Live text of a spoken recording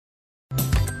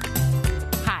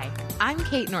I'm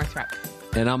Kate Northrup.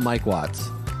 And I'm Mike Watts.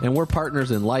 And we're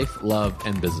partners in life, love,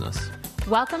 and business.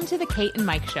 Welcome to the Kate and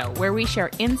Mike Show, where we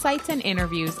share insights and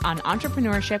interviews on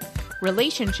entrepreneurship,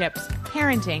 relationships,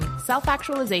 parenting,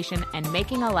 self-actualization, and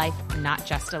making a life, not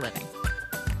just a living.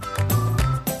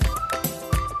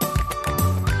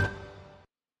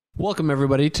 Welcome,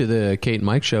 everybody, to the Kate and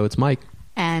Mike Show. It's Mike.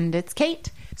 And it's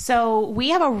Kate. So we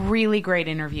have a really great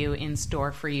interview in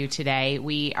store for you today.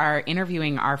 We are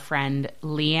interviewing our friend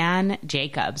Leanne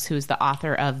Jacobs, who's the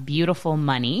author of Beautiful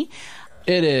Money.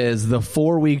 It is the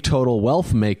 4-week total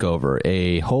wealth makeover,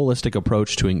 a holistic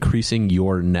approach to increasing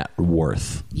your net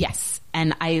worth. Yes.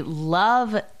 And I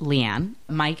love Leanne.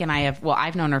 Mike and I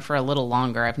I've known her for a little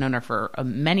longer. I've known her for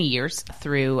many years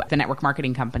through the network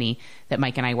marketing company that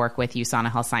Mike and I work with,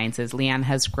 USANA Health Sciences. Leanne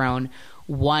has grown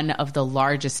one of the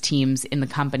largest teams in the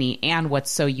company. And what's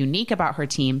so unique about her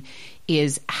team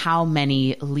is how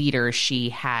many leaders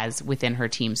she has within her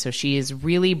team. So she is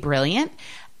really brilliant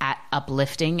at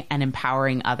uplifting and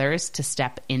empowering others to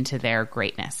step into their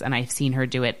greatness. And I've seen her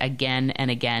do it again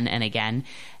and again and again.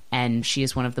 And she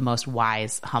is one of the most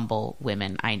wise, humble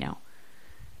women I know.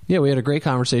 Yeah, we had a great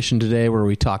conversation today where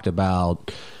we talked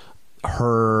about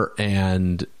her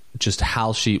and just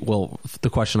how the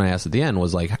question I asked at the end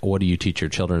was like, what do you teach your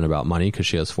children about money? Because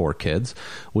she has 4 kids,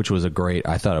 which was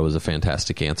I thought it was a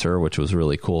fantastic answer, which was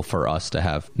really cool for us to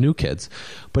have new kids.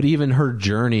 But even her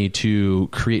journey to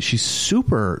create, she's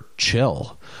super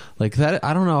chill. Like that,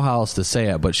 I don't know how else to say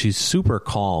it, but she's super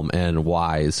calm and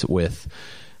wise with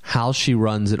how she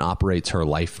runs and operates her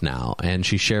life now. And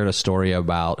she shared a story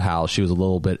about how she was a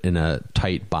little bit in a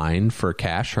tight bind for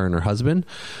cash, her and her husband,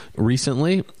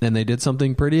 recently. And they did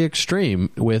something pretty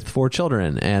extreme with 4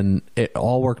 children. And it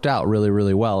all worked out really,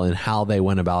 really well in how they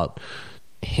went about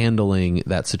handling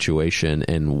that situation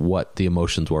and what the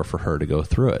emotions were for her to go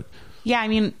through it. Yeah, I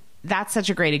mean, that's such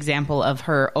a great example of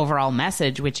her overall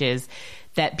message, which is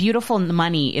that beautiful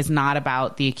money is not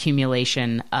about the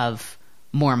accumulation of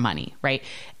more money, right?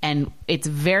 And it's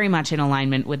very much in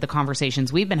alignment with the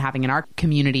conversations we've been having in our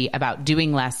community about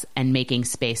doing less and making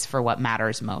space for what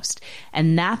matters most.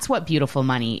 And that's what Beautiful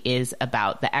Money is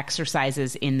about. The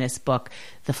exercises in this book,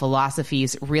 the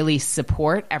philosophies really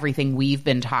support everything we've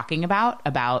been talking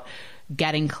about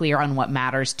getting clear on what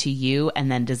matters to you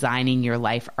and then designing your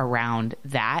life around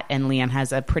that. And Leanne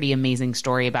has a pretty amazing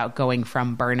story about going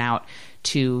from burnout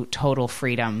to total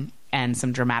freedom and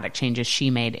some dramatic changes she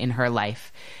made in her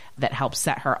life that helped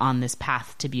set her on this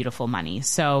path to beautiful money.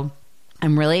 So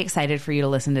I'm really excited for you to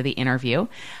listen to the interview.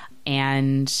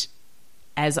 And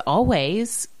as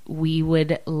always, we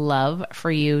would love for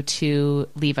you to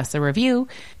leave us a review,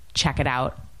 check it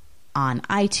out on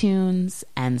iTunes,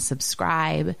 and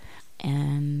subscribe.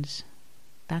 And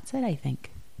that's it, I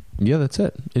think. Yeah, that's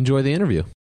it. Enjoy the interview.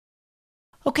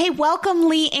 Okay, welcome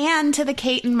Leanne to the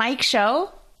Kate and Mike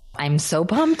Show. I'm so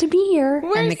pumped to be here.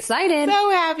 I'm excited. So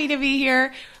happy to be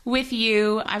here with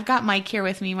you. I've got Mike here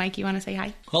with me. Mike, you want to say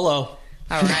hi? Hello.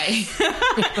 All right.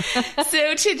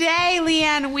 So today,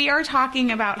 Leanne, we are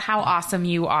talking about how awesome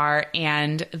you are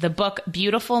and the book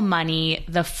Beautiful Money,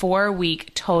 the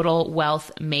 4-week total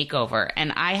wealth makeover.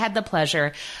 And I had the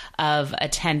pleasure of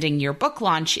attending your book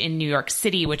launch in New York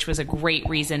City, which was a great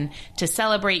reason to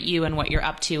celebrate you and what you're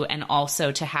up to, and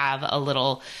also to have a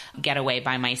little getaway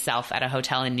by myself at a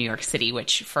hotel in New York City,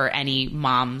 which for any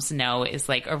moms know is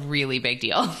like a really big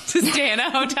deal to stay in a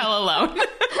hotel alone.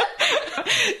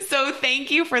 So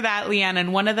thank you for that, Leanne.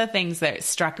 And one of the things that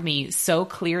struck me so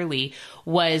clearly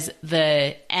was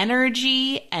the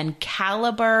energy and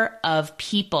caliber of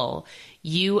people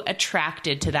you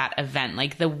attracted to that event.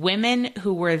 Like the women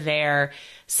who were there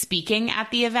speaking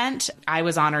at the event, I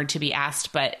was honored to be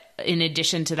asked, but in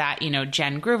addition to that,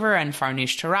 Jen Groover and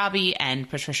Farnoosh Torabi and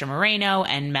Patricia Moreno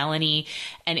and Melanie.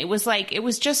 And it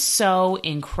was just so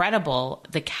incredible,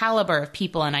 the caliber of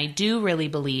people. And I do really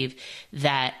believe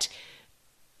that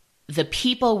the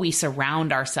people we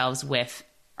surround ourselves with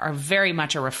are very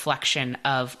much a reflection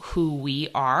of who we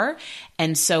are.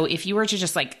 And so if you were to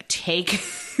just take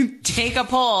a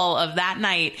poll of that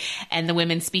night and the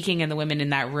women speaking and the women in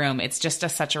that room, it's just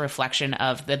such a reflection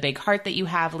of the big heart that you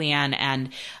have, Leanne, and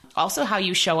also how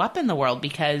you show up in the world,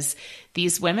 because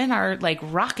these women are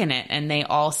rocking it and they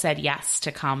all said yes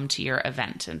to come to your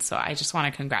event. And so I just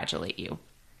want to congratulate you.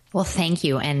 Well, thank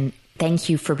you. And thank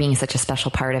you for being such a special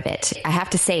part of it. I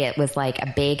have to say it was like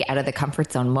a big out of the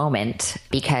comfort zone moment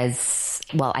because,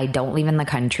 well, I don't live in the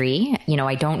country.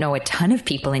 I don't know a ton of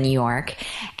people in New York.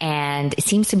 And it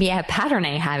seems to be a pattern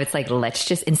I have. It's let's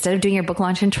just, instead of doing your book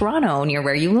launch in Toronto near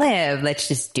where you live, let's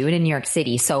just do it in New York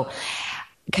City. So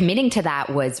committing to that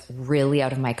was really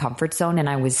out of my comfort zone. And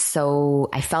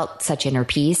I felt such inner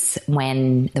peace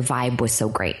when the vibe was so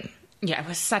great. Yeah, it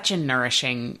was such a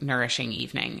nourishing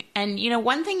evening. And,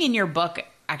 one thing in your book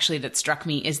actually that struck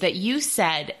me is that you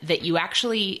said that you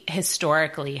actually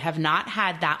historically have not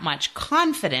had that much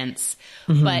confidence,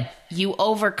 but you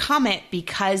overcome it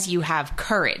because you have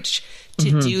courage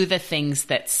to do the things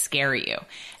that scare you.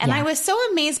 And I was so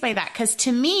amazed by that because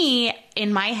to me,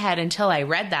 in my head, until I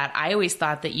read that, I always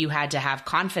thought that you had to have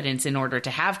confidence in order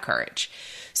to have courage.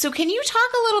 So can you talk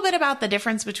a little bit about the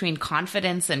difference between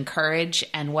confidence and courage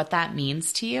and what that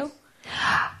means to you?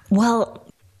 Well,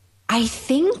 I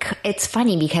think it's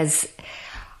funny because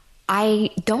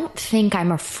I don't think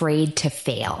I'm afraid to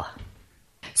fail.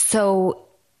 So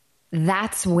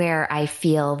that's where I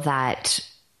feel that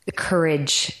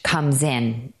courage comes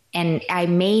in. And I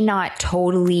may not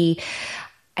totally,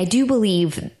 I do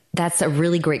believe that's a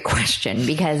really great question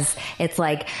because it's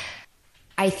like,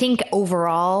 I think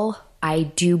overall, I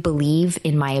do believe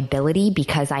in my ability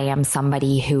because I am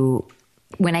somebody who,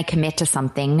 when I commit to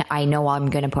something, I know I'm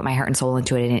going to put my heart and soul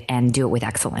into it and do it with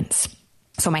excellence.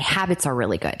 So my habits are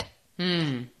really good.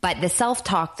 But the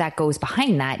self-talk that goes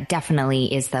behind that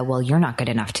definitely is the, well, you're not good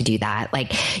enough to do that. Like,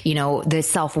 the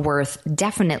self-worth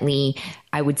definitely,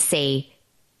 I would say,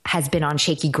 has been on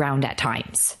shaky ground at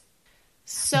times.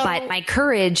 But my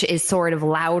courage is sort of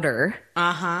louder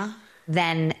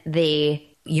than the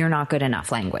you're not good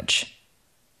enough language.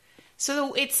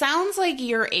 So it sounds like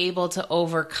you're able to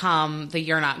overcome the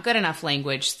you're not good enough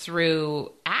language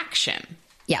through action.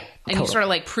 Yeah. And you sort of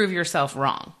like prove yourself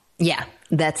wrong. Yeah,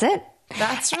 that's it.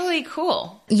 That's really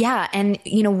cool. Yeah. And,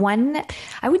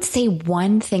 I would say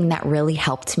one thing that really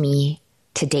helped me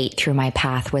to date through my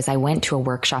path was I went to a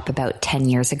workshop about 10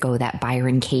 years ago that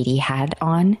Byron Katie had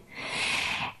on.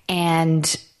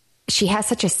 And she has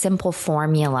such a simple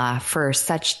formula for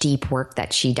such deep work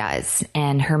that she does.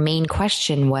 And her main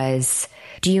question was,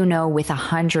 do you know with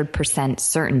 100%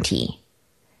 certainty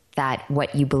that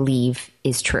what you believe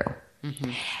is true?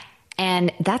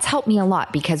 And that's helped me a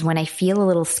lot because when I feel a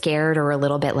little scared or a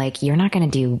little bit like, you're not going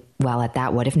to do well at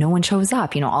that, what if no one shows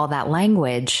up? All that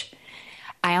language,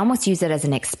 I almost use it as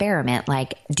an experiment.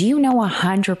 Like, do you know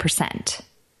 100%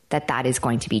 that that is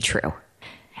going to be true?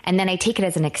 And then I take it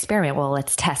as an experiment. Well,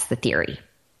 let's test the theory.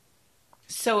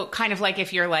 So kind of like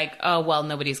if you're like, oh, well,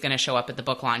 nobody's going to show up at the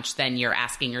book launch, then you're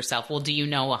asking yourself, well, do you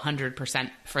know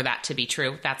 100% for that to be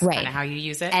true? That's kind of how you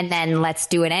use it. And then let's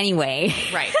do it anyway.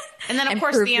 Right. And then, of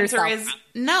course, the answer is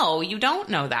no, you don't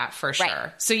know that for sure.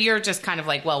 Right. So you're just kind of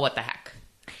like, well, what the heck?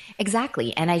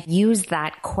 Exactly. And I use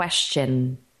that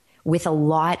question with a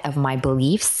lot of my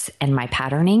beliefs and my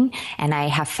patterning. And I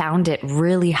have found it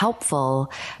really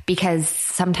helpful because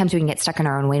sometimes we can get stuck in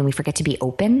our own way and we forget to be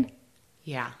open.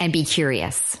 Yeah. And be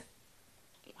curious.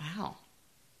 Wow.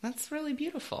 That's really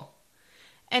beautiful.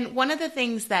 And one of the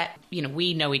things that,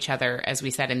 we know each other, as we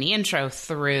said in the intro,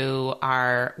 through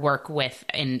our work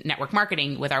in network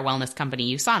marketing with our wellness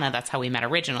company, USANA. That's how we met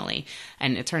originally.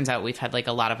 And it turns out we've had like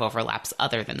a lot of overlaps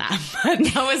other than that. But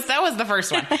that was the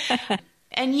first one.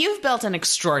 And you've built an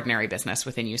extraordinary business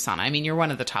within USANA. I mean, you're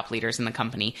one of the top leaders in the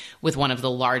company with one of the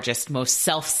largest, most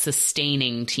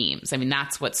self-sustaining teams. I mean,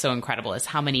 that's what's so incredible is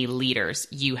how many leaders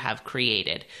you have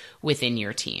created within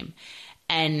your team.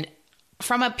 And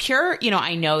from a pure,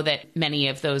 I know that many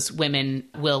of those women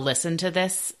will listen to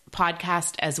this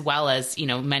podcast as well as,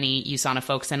 many USANA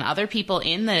folks and other people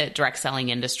in the direct selling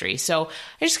industry. So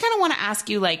I just kind of want to ask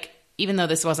you, like, even though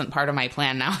this wasn't part of my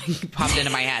plan, now it popped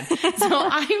into my head. So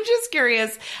I'm just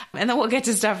curious, and then we'll get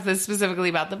to stuff that's specifically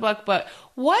about the book, but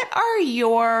what are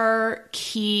your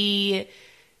key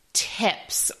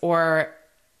tips or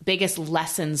biggest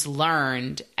lessons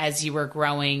learned as you were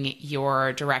growing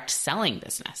your direct selling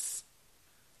business?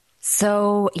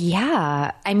 So,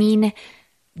 yeah, I mean,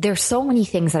 there's so many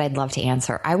things that I'd love to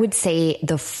answer. I would say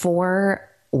the 4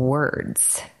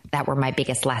 words that were my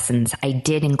biggest lessons I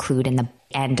did include in the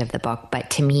end of the book,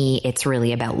 but to me, it's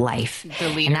really about life. The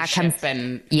leadership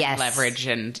and leverage.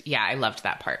 And yeah, I loved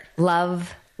that part.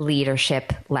 Love,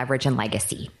 leadership, leverage, and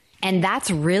legacy. And that's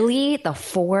really the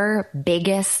 4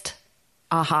 biggest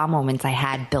aha moments I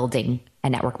had building a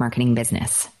network marketing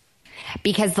business.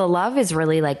 Because the love is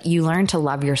really like you learn to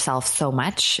love yourself so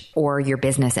much or your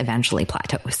business eventually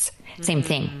plateaus. Same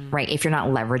thing, right? If you're not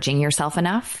leveraging yourself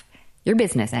enough, your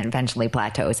business eventually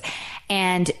plateaus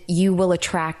and you will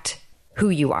attract who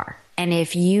you are. And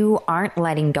if you aren't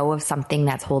letting go of something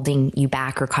that's holding you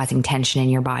back or causing tension in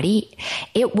your body,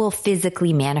 it will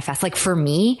physically manifest. Like for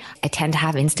me, I tend to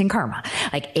have instant karma.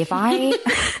 Like if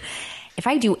if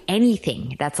I do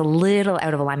anything that's a little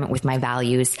out of alignment with my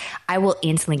values, I will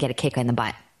instantly get a kick in the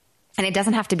butt. And it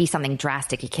doesn't have to be something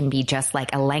drastic. It can be just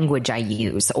like a language I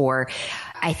use, or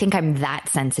I think I'm that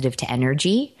sensitive to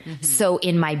energy. Mm-hmm. So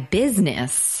in my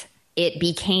business, it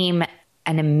became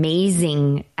an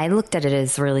amazing, I looked at it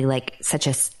as really like such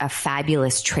a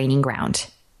fabulous training ground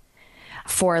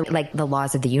for like the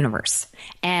laws of the universe.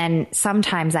 And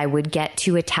sometimes I would get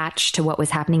too attached to what was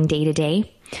happening day to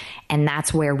day. And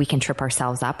that's where we can trip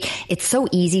ourselves up. It's so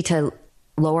easy to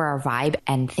lower our vibe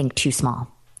and think too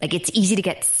small. Like it's easy to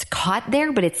get caught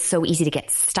there, but it's so easy to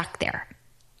get stuck there.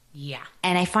 Yeah.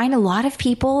 And I find a lot of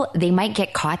people, they might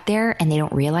get caught there and they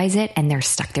don't realize it and they're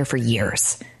stuck there for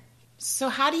years. So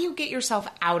how do you get yourself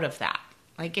out of that?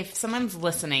 Like if someone's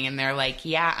listening and they're like,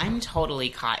 yeah, I'm totally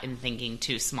caught in thinking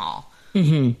too small.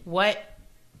 Mm-hmm.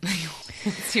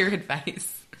 What's your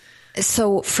advice?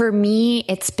 So for me,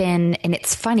 it's been, and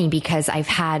it's funny because I've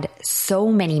had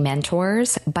so many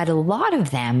mentors, but a lot of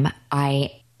them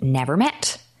I never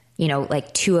met. You know,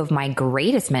 like two of my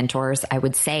greatest mentors, I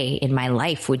would say in my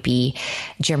life would be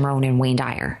Jim Rohn and Wayne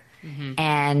Dyer. Mm-hmm.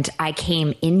 And I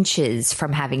came inches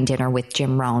from having dinner with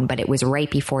Jim Rohn, but it was right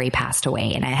before he passed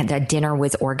away. And I had that dinner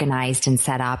was organized and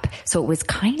set up. So it was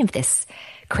kind of this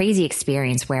crazy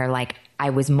experience where like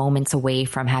I was moments away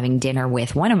from having dinner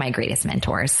with one of my greatest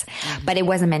mentors, but it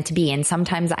wasn't meant to be. And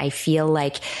sometimes I feel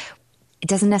like it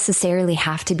doesn't necessarily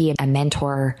have to be a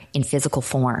mentor in physical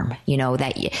form, you know,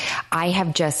 that I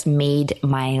have just made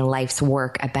my life's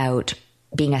work about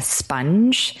being a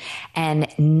sponge and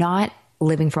not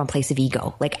living from a place of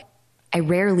ego. Like I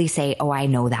rarely say, oh, I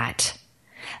know that.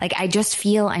 Like I just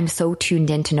feel I'm so tuned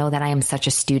in to know that I am such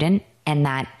a student and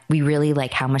that we really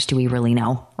like, how much do we really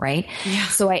know? Right. Yeah.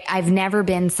 So I've never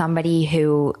been somebody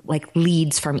who like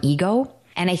leads from ego.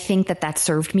 And I think that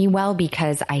served me well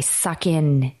because I suck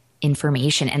in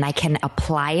information and I can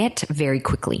apply it very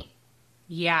quickly.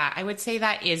 Yeah, I would say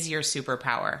that is your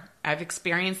superpower. I've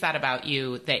experienced that about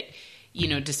you, that, you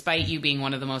know, despite you being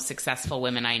one of the most successful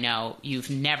women I know,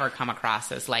 you've never come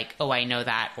across as like, oh, I know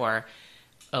that, or,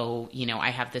 oh, you know,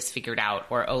 I have this figured out,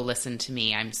 or, oh, listen to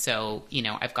me, I'm so, you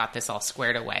know, I've got this all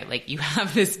squared away. Like you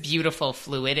have this beautiful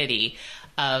fluidity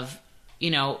of,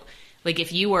 you know, like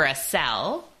if you were a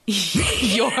cell,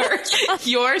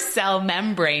 your cell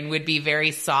membrane would be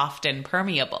very soft and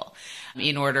permeable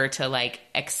in order to like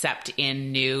accept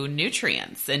in new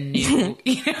nutrients and new,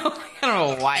 you know, I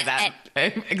don't know why that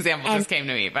example just came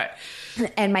to me, but.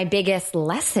 And my biggest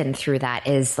lesson through that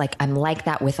is like, I'm like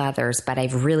that with others, but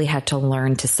I've really had to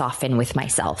learn to soften with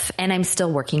myself. And I'm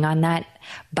still working on that.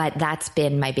 But that's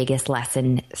been my biggest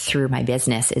lesson through my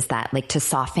business, is that like to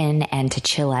soften and to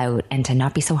chill out and to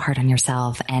not be so hard on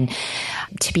yourself and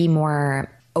to be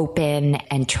more open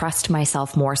and trust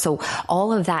myself more. So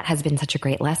all of that has been such a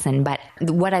great lesson. But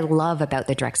what I love about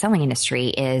the direct selling industry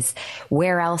is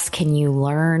where else can you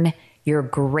learn your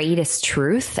greatest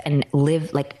truth and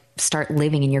start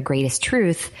living in your greatest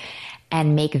truth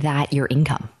and make that your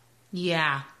income.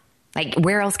 Yeah. Like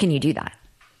where else can you do that?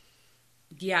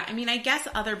 Yeah. I mean, I guess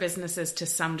other businesses to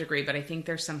some degree, but I think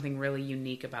there's something really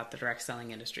unique about the direct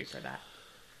selling industry for that.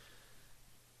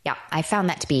 Yeah. I found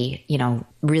that to be, you know,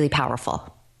 really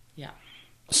powerful. Yeah.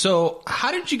 So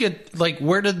how did you get, like,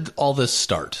 where did all this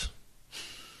start?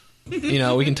 You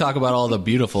know, we can talk about all the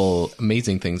beautiful,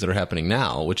 amazing things that are happening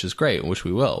now, which is great, which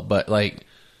we will. But like,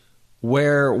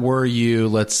 where were you,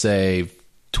 let's say,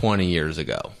 20 years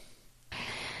ago?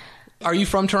 Are you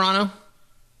from Toronto?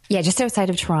 Yeah, just outside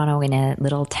of Toronto in a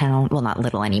little town. Well, not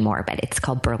little anymore, but it's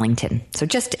called Burlington. So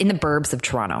just in the burbs of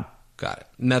Toronto. Got it.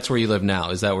 And that's where you live now.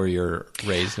 Is that where you're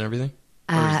raised and everything?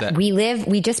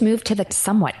 We just moved to the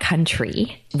somewhat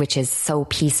country, which is so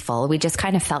peaceful. We just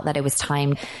kind of felt that it was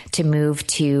time to move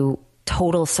to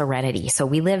total serenity. So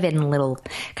we live in a little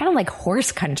kind of like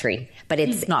horse country, but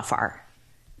it's not far.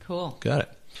 Cool. Got it.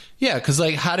 Yeah, because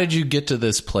like, how did you get to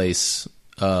this place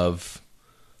of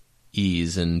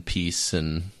ease and peace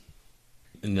and,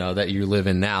 you know, that you live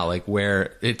in now? Like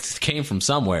where it came from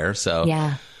somewhere. So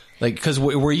yeah. Like, because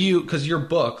your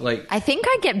book, like... I think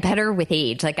I get better with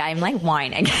age. Like, I'm like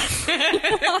wine, I guess.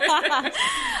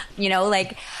 You know,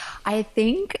 like, I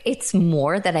think it's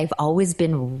more that I've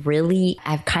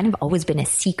kind of always been a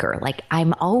seeker. Like,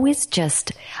 I'm always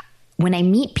just, when I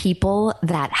meet people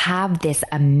that have this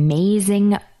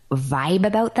amazing vibe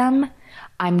about them,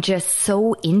 I'm just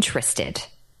so interested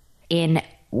in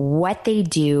what they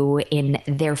do, in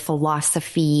their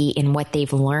philosophy, in what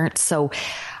they've learned. So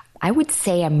I would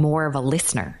say I'm more of a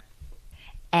listener.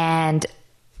 And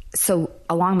so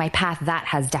along my path, that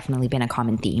has definitely been a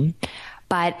common theme.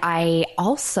 But I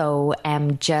also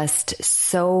am just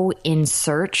so in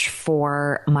search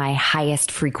for my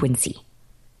highest frequency,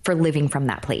 for living from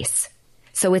that place.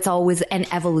 So it's always an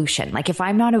evolution. Like if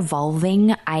I'm not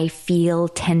evolving, I feel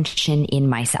tension in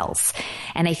my cells.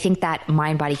 And I think that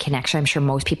mind-body connection, I'm sure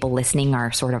most people listening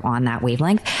are sort of on that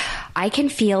wavelength. I can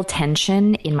feel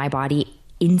tension in my body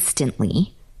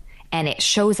instantly, and it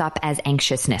shows up as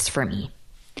anxiousness for me.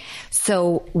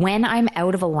 So when I'm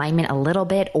out of alignment a little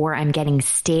bit, or I'm getting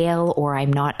stale, or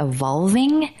I'm not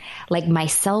evolving, like my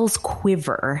cells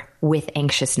quiver with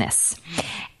anxiousness.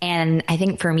 And I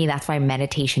think for me, that's why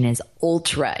meditation is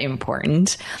ultra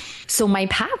important. So my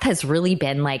path has really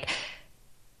been like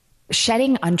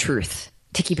shedding untruth,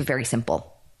 to keep it very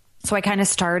simple. So I kind of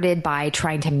started by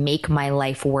trying to make my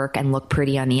life work and look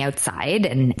pretty on the outside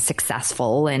and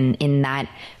successful. And in that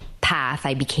path,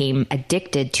 I became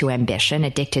addicted to ambition,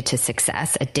 addicted to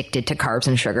success, addicted to carbs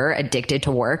and sugar, addicted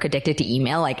to work, addicted to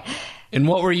email. And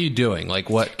what were you doing? Like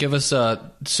what, give us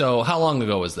so how long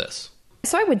ago was this?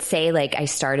 So I would say like I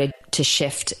started to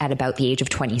shift at about the age of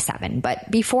 27. But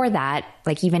before that,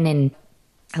 like even in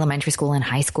elementary school and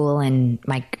high school and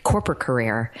my corporate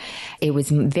career, it was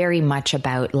very much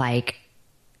about like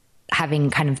having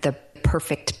kind of the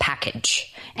perfect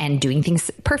package and doing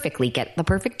things perfectly, get the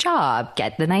perfect job,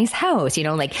 get the nice house, you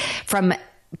know, like from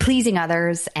pleasing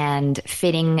others and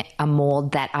fitting a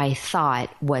mold that I thought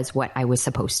was what I was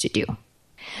supposed to do.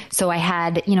 So I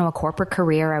had, you know, a corporate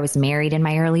career. I was married in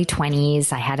my early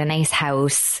 20s. I had a nice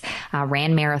house,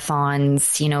 ran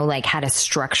marathons, you know, like had a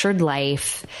structured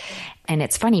life. And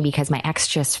it's funny because my ex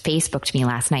just Facebooked me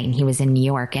last night, and he was in New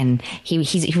York, and he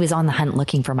was on the hunt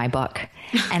looking for my book.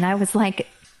 And I was like,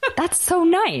 that's so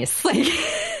nice. Like,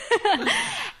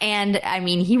 and I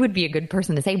mean, he would be a good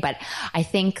person to say, but I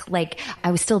think like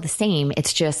I was still the same.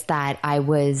 It's just that I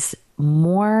was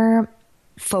more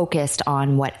focused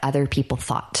on what other people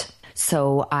thought.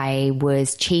 So I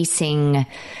was chasing,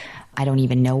 I don't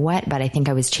even know what, but I think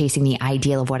I was chasing the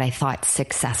ideal of what I thought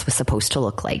success was supposed to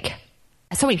look like.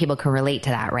 So many people can relate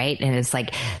to that, right? And it's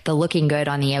like the looking good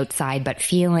on the outside, but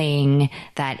feeling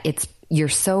that you're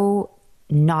so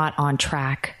not on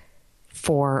track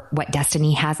for what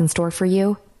destiny has in store for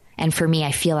you. And for me,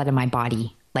 I feel that in my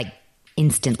body, like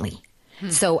instantly.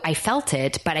 So I felt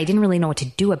it, but I didn't really know what to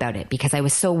do about it because I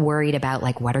was so worried about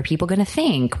like, what are people going to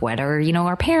think? What are, you know,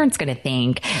 our parents going to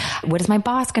think? What is my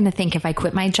boss going to think if I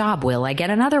quit my job? Will I get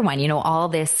another one? You know, all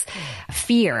this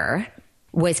fear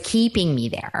was keeping me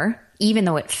there, even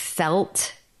though it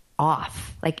felt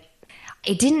off. Like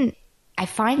it didn't, I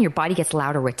find your body gets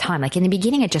louder with time. Like in the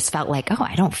beginning, it just felt like, oh,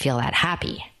 I don't feel that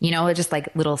happy. You know, it's just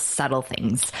like little subtle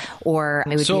things. Or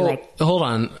it would be like, hold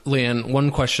on, Leanne,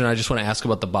 one question I just want to ask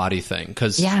about the body thing.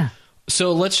 Yeah.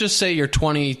 So let's just say you're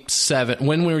 27.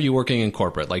 When were you working in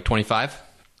corporate? Like 25?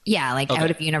 Yeah, like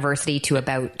out of university to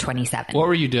about 27. What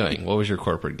were you doing? What was your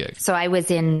corporate gig? So I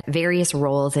was in various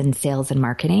roles in sales and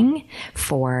marketing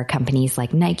for companies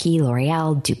like Nike,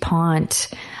 L'Oreal, DuPont,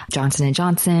 Johnson &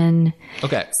 Johnson.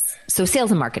 Okay. So sales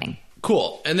and marketing.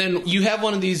 Cool. And then you have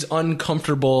one of these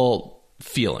uncomfortable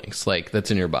feelings like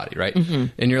that's in your body, right? Mm-hmm.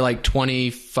 And you're like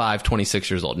 25, 26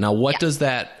 years old. Now, what does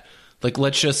that... Like,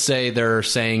 let's just say they're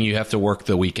saying you have to work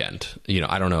the weekend. You know,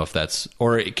 I don't know if that's...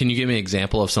 Or can you give me an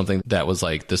example of something that was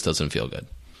like, this doesn't feel good?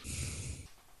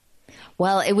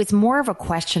 Well, it was more of a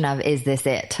question of, is this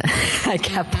it? I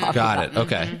kept popping Got up. it.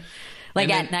 Okay. Mm-hmm.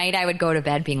 Like at night, I would go to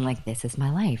bed being like, this is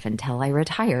my life until I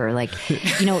retire. Like,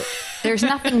 you know, there's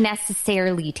nothing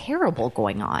necessarily terrible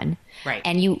going on. Right.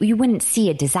 And you wouldn't see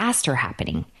a disaster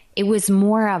happening. It was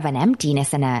more of an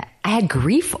emptiness and I had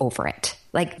grief over it.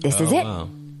 Like, this is it. Wow.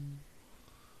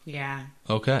 Yeah.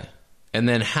 Okay. And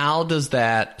then how does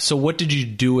that... So what did you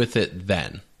do with it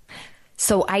then?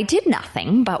 So I did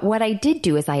nothing, but what I did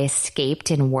do is I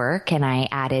escaped in work and I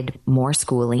added more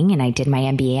schooling and I did my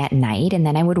MBA at night, and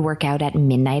then I would work out at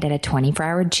midnight at a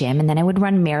 24-hour gym, and then I would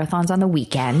run marathons on the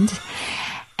weekend.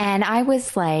 And I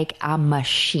was like a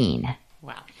machine.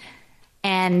 Wow.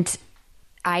 And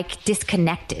I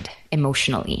disconnected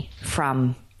emotionally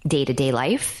from day-to-day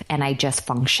life, and I just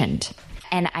functioned.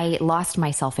 And I lost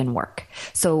myself in work.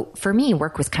 So for me,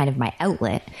 work was kind of my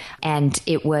outlet, and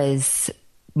it was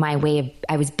my way of,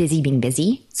 I was busy being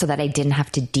busy so that I didn't have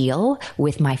to deal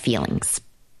with my feelings.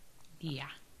 Yeah.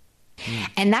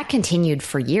 And that continued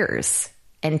for years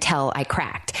until I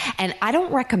cracked. And I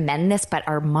don't recommend this, but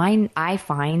our mind, I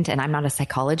find, and I'm not a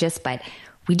psychologist, but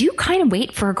we do kind of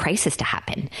wait for a crisis to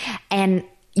happen, and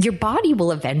your body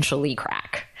will eventually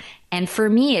crack. And for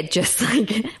me, it just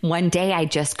like one day I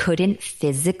just couldn't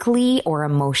physically or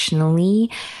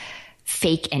emotionally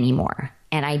fake anymore.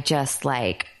 And I just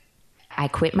like, I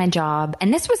quit my job.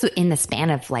 And this was in the span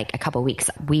of like a couple of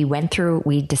weeks. We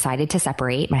decided to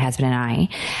separate, my husband and I.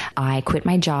 I quit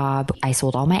my job. I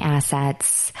sold all my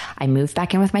assets. I moved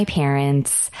back in with my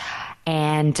parents,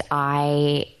 and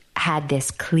I had this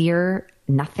clear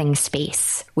nothing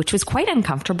space, which was quite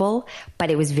uncomfortable, but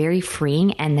it was very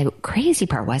freeing. And the crazy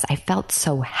part was I felt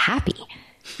so happy.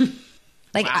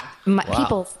 Like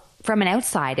people from an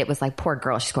outside, it was like, poor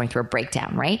girl, she's going through a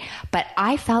breakdown, right? But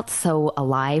I felt so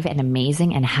alive and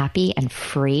amazing and happy and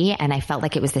free. And I felt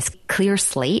like it was this clear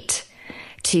slate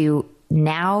to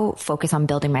now focus on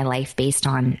building my life based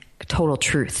on total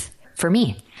truth for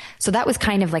me. So that was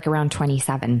kind of like around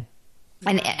 27.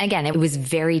 And again, it was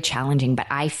very challenging, but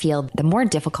I feel the more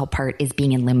difficult part is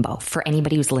being in limbo for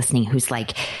anybody who's listening, who's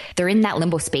like, they're in that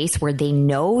limbo space where they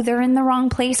know they're in the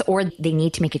wrong place or they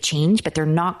need to make a change, but they're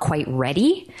not quite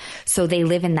ready. So they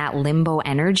live in that limbo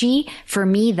energy. For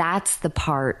me, that's the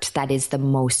part that is the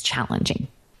most challenging.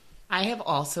 I have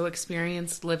also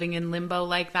experienced living in limbo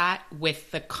like that with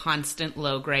the constant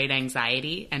low grade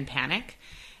anxiety and panic.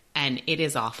 And it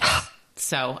is awful.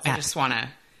 So yeah. I just want to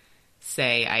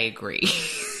say I agree.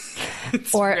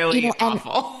 It's really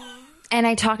awful. And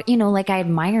I talk,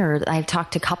 I've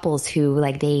talked to couples who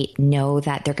like, they know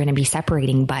that they're going to be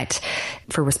separating, but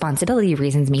for responsibility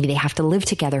reasons, maybe they have to live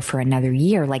together for another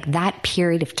year. Like that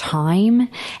period of time,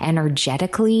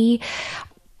 energetically,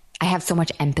 I have so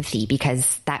much empathy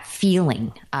because that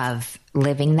feeling of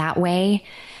living that way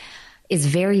is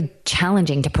very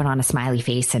challenging to put on a smiley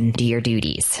face and do your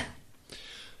duties.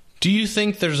 Do you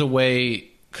think there's a way?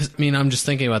 Because, I'm just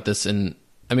thinking about this, and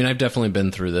I've definitely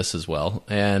been through this as well.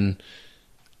 And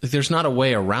there's not a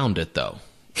way around it, though,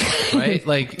 right?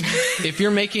 Like, if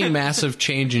you're making massive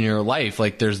change in your life,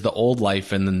 like there's the old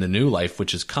life and then the new life,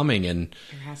 which is coming, and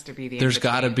there has to be there's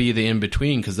got to be the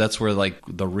in-between, because that's where, like,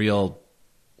 the real...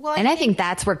 Well, I think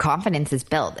that's where confidence is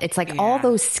built. It's like all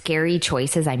those scary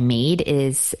choices I made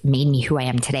made me who I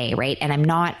am today, right? And I'm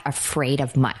not afraid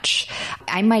of much.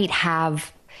 I might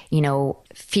have...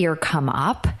 fear come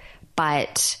up,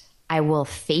 but I will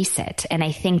face it. And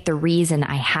I think the reason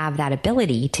I have that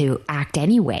ability to act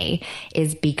anyway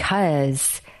is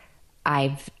because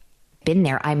I've been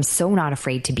there. I'm so not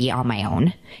afraid to be on my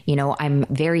own. I'm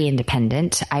very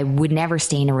independent. I would never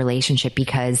stay in a relationship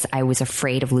because I was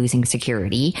afraid of losing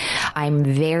security. I'm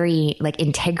very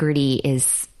integrity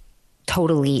is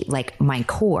totally like my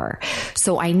core.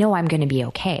 So I know I'm going to be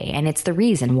okay. And it's the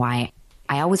reason why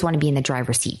I always want to be in the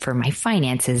driver's seat for my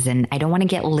finances, and I don't want to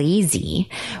get lazy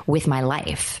with my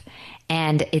life.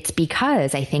 And it's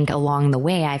because I think along the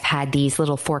way, I've had these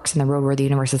little forks in the road where the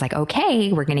universe is like,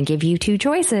 okay, we're going to give you two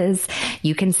choices.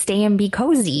 You can stay and be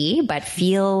cozy, but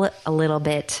feel a little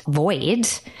bit void,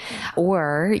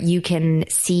 or you can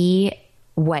see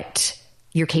what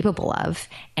you're capable of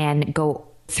and go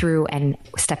through and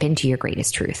step into your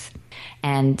greatest truth.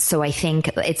 And so I think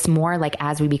it's more like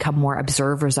as we become more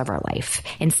observers of our life,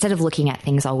 instead of looking at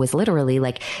things always literally,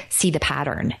 like see the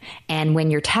pattern. And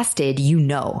when you're tested,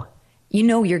 you're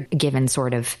given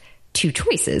sort of two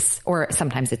choices, or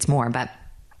sometimes it's more,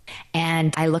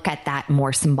 and I look at that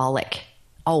more symbolic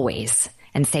always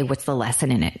and say, what's the lesson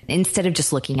in it? Instead of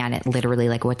just looking at it literally,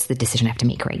 like what's the decision I have to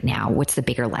make right now? What's the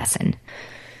bigger lesson?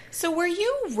 So were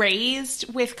you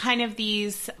raised with kind of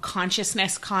these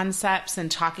consciousness concepts and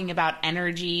talking about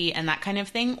energy and that kind of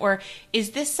thing? Or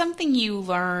is this something you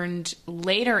learned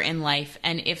later in life?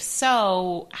 And if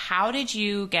so, how did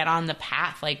you get on the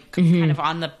path, kind of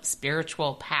on the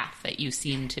spiritual path that you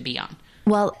seem to be on?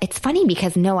 Well, it's funny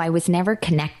because no, I was never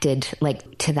connected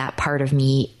to that part of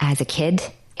me as a kid.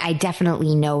 I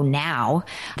definitely know now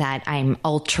that I'm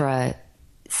ultra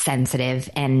sensitive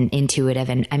and intuitive,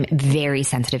 and I'm very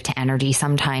sensitive to energy,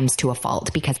 sometimes to a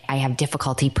fault, because I have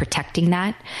difficulty protecting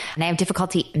that, and I have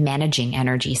difficulty managing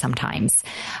energy sometimes,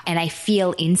 and I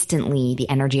feel instantly the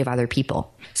energy of other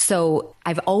people. So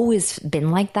I've always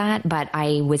been like that, but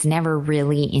I was never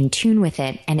really in tune with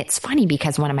it. And it's funny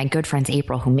because one of my good friends,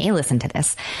 April, who may listen to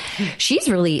this, she's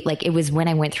really it was when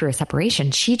I went through a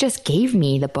separation, she just gave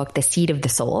me the book, The Seed of the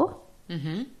Soul.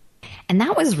 Mm-hmm. And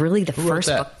that was really the first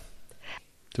book.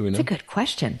 Do we know? It's a good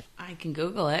question. I can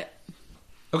Google it.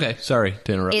 Okay. Sorry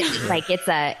to interrupt. It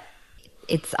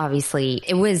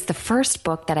was the first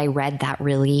book that I read that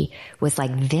really was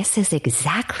like, this is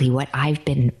exactly what I've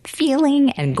been feeling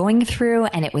and going through.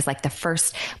 And it was like the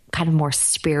first kind of more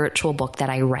spiritual book that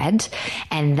I read.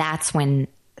 And that's when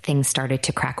things started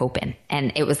to crack open,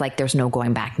 and it was like, there's no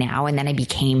going back now. And then I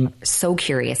became so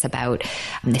curious about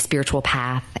the spiritual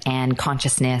path and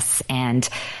consciousness, and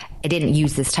I didn't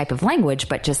use this type of language,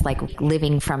 but just like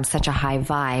living from such a high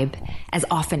vibe as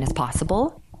often as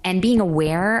possible. and being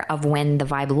aware of when the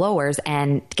vibe lowers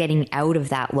and getting out of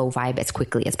that low vibe as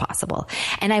quickly as possible.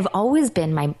 And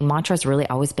my mantra has really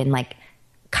always been like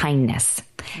kindness.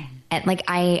 And like,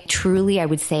 I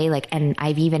would say like, and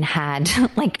I've even had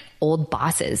like old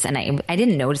bosses, and I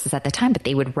didn't notice this at the time, but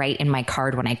they would write in my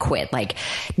card when I quit, like,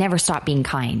 never stop being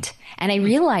kind. And I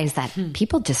realized that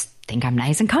people just think I'm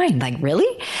nice and kind. Like, really?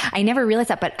 I never realized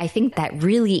that, but I think that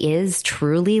really is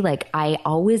truly like, I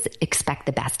always expect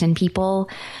the best in people.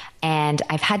 And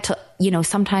I've had to,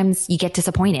 sometimes you get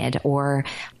disappointed or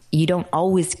you don't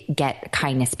always get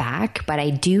kindness back, but I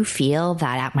do feel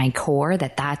that at my core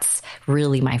that's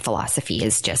really my philosophy,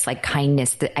 is just like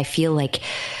kindness. That I feel like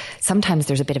sometimes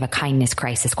there's a bit of a kindness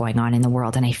crisis going on in the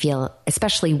world. And I feel,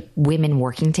 especially women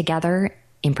working together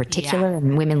in particular,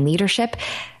 and women leadership,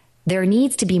 there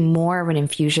needs to be more of an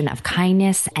infusion of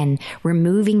kindness and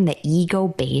removing the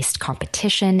ego-based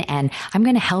competition. And I'm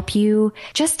going to help you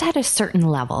just at a certain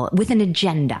level with an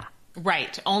agenda.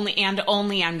 Right. Only I'm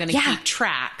going to keep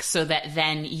track so that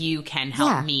then you can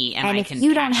help me and I can if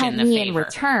you don't help me favor. in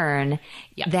return,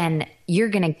 then you're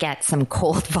going to get some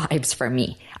cold vibes from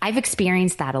me. I've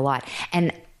experienced that a lot.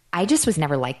 And I just was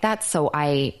never like that. So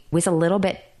I was a little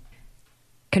bit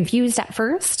confused at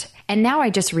first. And now I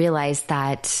just realized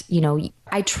that,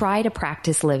 I try to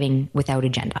practice living without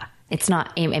agenda. It's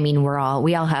not, I mean,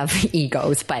 we all have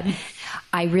egos, but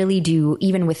I really do,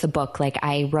 even with the book, like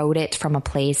I wrote it from a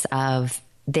place of,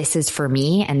 this is for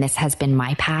me, and this has been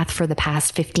my path for the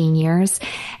past 15 years.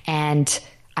 And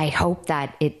I hope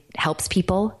that it helps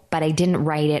people, but I didn't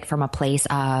write it from a place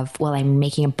of, well, I'm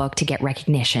making a book to get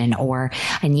recognition, or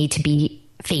I need to be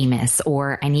famous,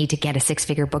 or I need to get a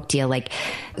 6-figure book deal. Like,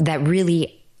 that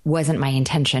really wasn't my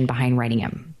intention behind writing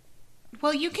it.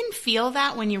 Well, you can feel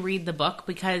that when you read the book,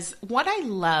 because what I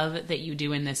love that you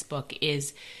do in this book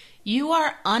is you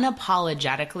are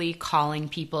unapologetically calling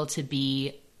people to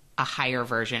be a higher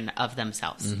version of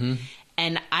themselves. Mm-hmm.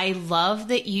 And I love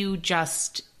that you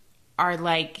just are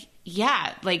like,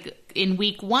 like in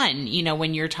week 1,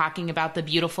 when you're talking about the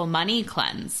beautiful money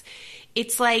cleanse,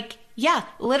 it's like,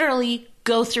 literally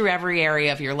go through every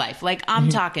area of your life. Like, I'm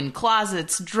talking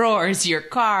closets, drawers, your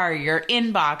car, your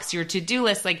inbox, your to-do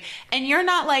list. Like, and you're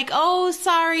not like, oh,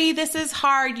 sorry, this is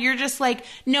hard. You're just like,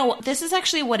 no, this is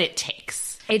actually what it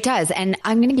takes. It does. And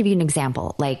I'm going to give you an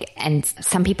example. Like, and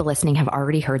some people listening have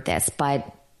already heard this, but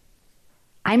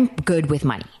I'm good with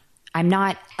money. I'm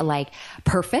not like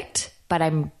perfect, but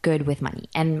I'm good with money.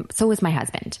 And so is my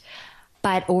husband.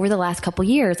 But over the last couple of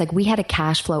years, like, we had a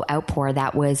cash flow outpour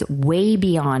that was way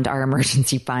beyond our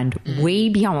emergency fund, way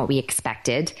beyond what we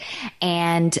expected.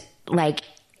 And like,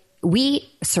 we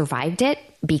survived it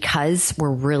because we're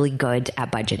really good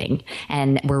at budgeting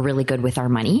and we're really good with our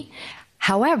money.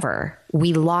 However,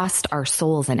 we lost our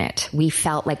souls in it. We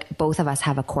felt like both of us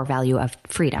have a core value of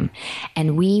freedom,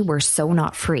 and we were so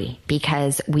not free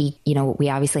because we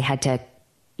obviously had to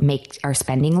make our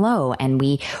spending low, and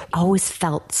we always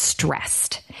felt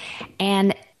stressed.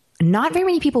 And not very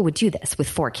many people would do this with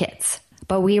 4 kids,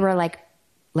 but we were like,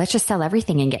 let's just sell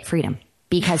everything and get freedom.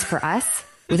 Because for us,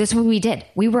 this is what we did.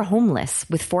 We were homeless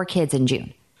with 4 kids in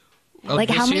June. Like,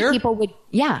 how many people would,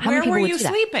 how many people would do that? Where were you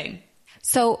sleeping?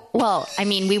 So, well, I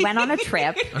mean, we went on a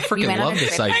trip. I freaking love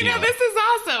this idea. I know, this is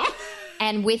awesome.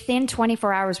 And within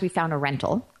 24 hours, we found a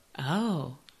rental.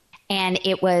 Oh. And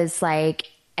it was like,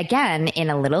 again,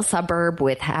 in a little suburb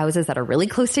with houses that are really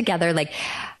close together. Like,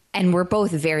 and we're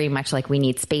both very much like, we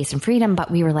need space and freedom,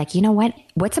 but we were like, you know what?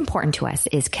 What's important to us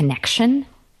is connection,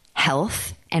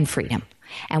 health, and freedom.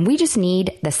 And we just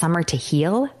need the summer to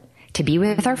heal, to be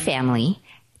with our family,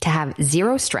 to have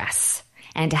zero stress,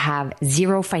 and to have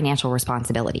zero financial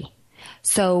responsibility.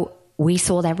 So we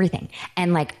sold everything.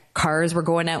 And like, cars were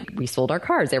going out. We sold our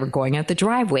cars. They were going out the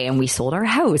driveway, and we sold our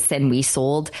house, and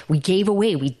we gave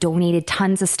away. We donated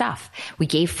tons of stuff. We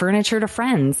gave furniture to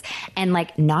friends. And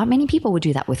like, not many people would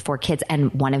do that with 4 kids.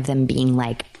 And one of them being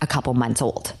like a couple months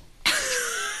old.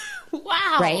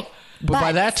 Wow. Right. But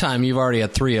by that time, you've already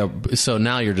had 3. So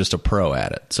now you're just a pro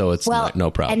at it. So it's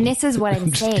no problem. And this is what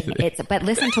I'm saying. But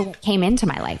listen to what came into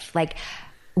my life. Like,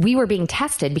 we were being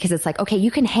tested because it's like, okay, you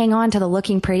can hang on to the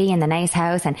looking pretty and the nice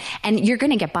house, and you're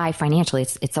going to get by financially.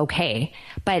 It's okay.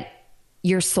 But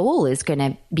your soul is going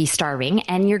to be starving,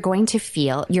 and you're going to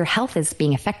feel your health is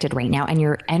being affected right now, and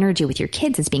your energy with your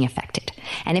kids is being affected.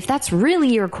 And if that's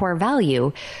really your core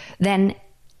value, then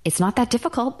it's not that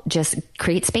difficult. Just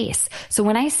create space. So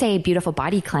when I say beautiful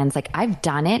body cleanse, like, I've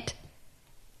done it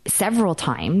several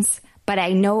times, But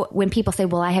I know when people say,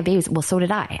 well, I have babies. Well, so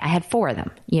did I. I had 4 of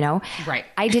them, you know? Right.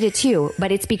 I did it too.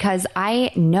 But it's because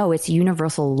I know it's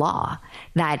universal law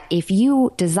that if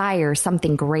you desire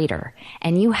something greater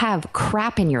and you have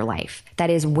crap in your life that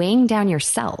is weighing down your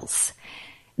cells,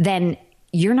 then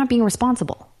you're not being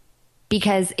responsible.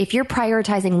 Because if you're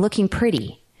prioritizing looking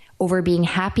pretty over being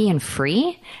happy and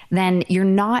free, then you're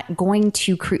not going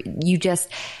to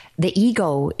the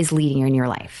ego is leading you in your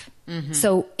life. Mm-hmm.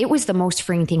 So it was the most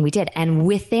freeing thing we did. And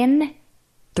within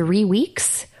 3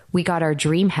 weeks, we got our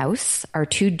dream house, our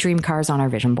 2 dream cars on our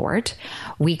vision board.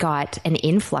 We got an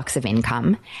influx of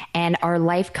income, and our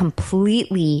life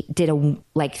completely did a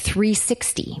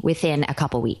 360 within a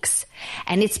couple weeks.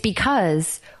 And it's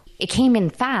because it came in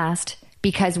fast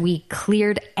because we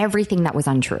cleared everything that was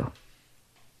untrue.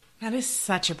 That is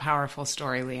such a powerful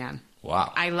story, Leanne.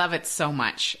 Wow. I love it so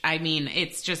much. I mean,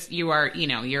 it's just, you're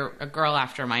a girl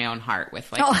after my own heart with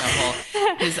the whole,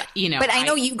 But I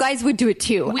know you guys would do it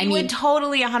too. We would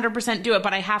totally 100% do it.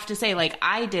 But I have to say,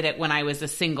 I did it when I was a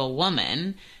single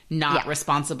woman, not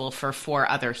responsible for 4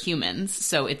 other humans.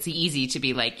 So it's easy to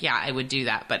be I would do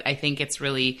that. But I think it's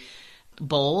really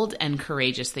bold and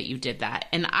courageous that you did that.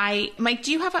 And Mike,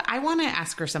 I want to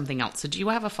ask her something else. So do you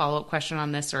have a follow-up question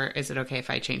on this, or is it okay if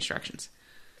I change directions?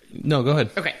 No, go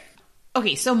ahead.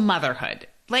 Okay, so motherhood.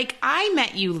 I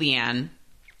met you, Leanne,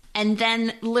 and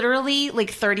then literally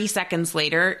 30 seconds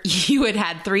later, you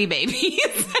had 3 babies.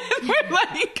 And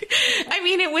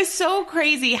we're it was so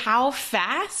crazy how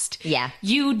fast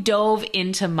you dove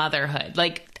into motherhood.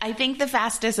 I think the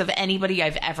fastest of anybody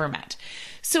I've ever met.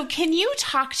 So can you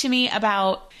talk to me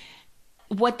about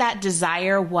what that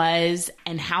desire was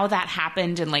and how that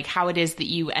happened, and how it is that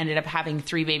you ended up having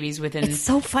 3 babies within it's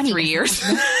so funny 3 years?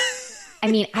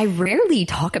 I rarely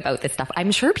talk about this stuff.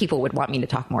 I'm sure people would want me to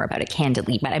talk more about it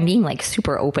candidly, but I'm being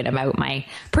super open about my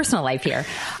personal life here.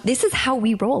 This is how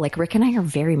we roll. Rick and I are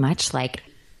very much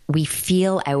we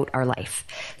feel out our life.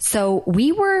 So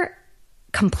we were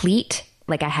complete.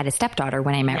 I had a stepdaughter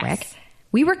when I met Rick.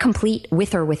 We were complete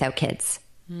with or without kids.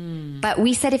 But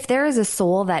we said, if there is a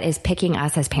soul that is picking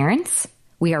us as parents,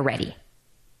 we are ready.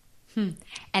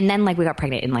 And then we got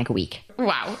pregnant in a week.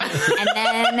 Wow. And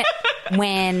then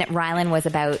when Rylan was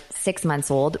about 6 months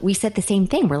old, we said the same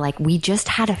thing. We're we just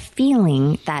had a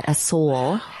feeling that a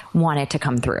soul wanted to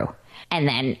come through. And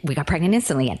then we got pregnant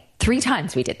instantly. And 3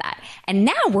 times we did that. And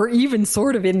now we're even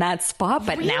sort of in that spot.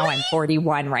 But now I'm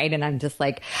 41, right? And I'm just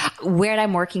where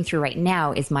I'm working through right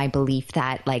now is my belief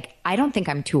that I don't think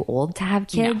I'm too old to have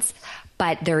kids. No.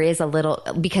 But there is a little,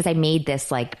 because I made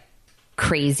this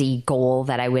crazy goal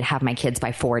that I would have my kids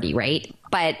by 40, right?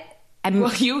 But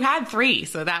you had 3,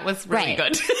 so that was really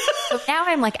good. So now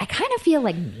I'm I kind of feel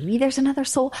maybe there's another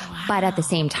soul. Wow. But at the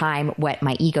same time, what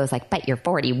my ego's but you're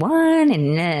 41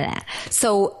 and nah.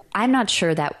 So I'm not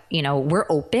sure that, we're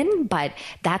open, but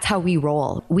that's how we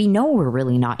roll. We know we're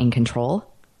really not in control.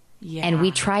 Yeah. And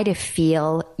we try to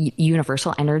feel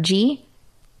universal energy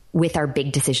with our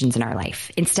big decisions in our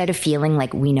life instead of feeling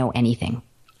we know anything.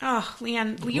 Oh,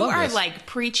 Leanne, you are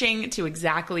preaching to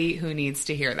exactly who needs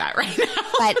to hear that right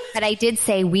now. But I did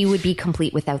say we would be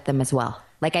complete without them as well.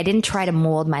 I didn't try to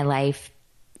mold my life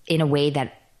in a way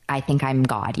that I think I'm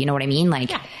God. You know what I mean?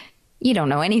 You don't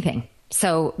know anything.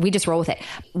 So we just roll with it.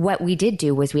 What we did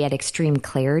do was we had extreme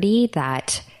clarity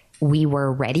that we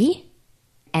were ready,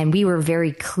 and we were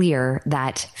very clear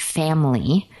that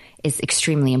family is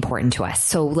extremely important to us.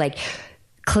 So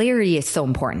clarity is so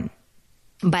important.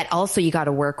 But also you got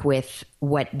to work with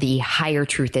what the higher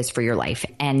truth is for your life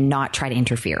and not try to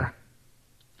interfere.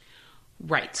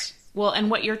 Right. Well,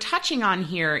 and what you're touching on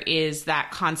here is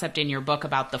that concept in your book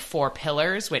about the 4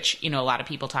 pillars, which, a lot of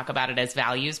people talk about it as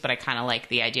values, but I kind of like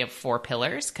the idea of 4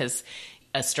 pillars because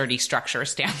a sturdy structure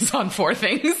stands on 4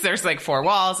 things. There's 4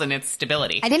 walls, and it's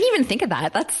stability. I didn't even think of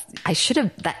that. I should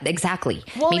have exactly.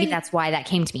 Well, maybe that's why that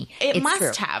came to me. It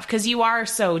must have, because you are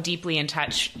so deeply in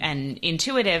touch and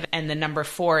intuitive. And the number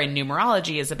 4 in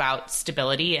numerology is about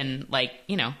stability and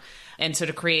and so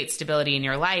to create stability in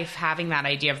your life, having that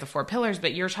idea of the 4 pillars.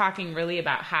 But you're talking really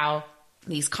about how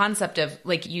these concept of,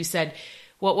 you said,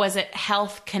 what was it?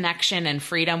 Health, connection, and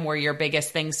freedom were your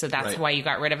biggest things. So that's why you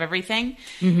got rid of everything.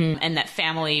 Mm-hmm. And that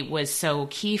family was so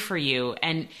key for you.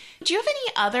 And do you have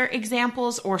any other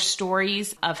examples or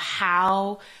stories of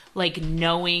how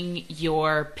knowing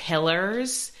your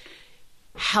pillars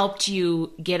helped you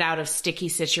get out of sticky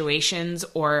situations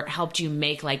or helped you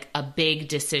make a big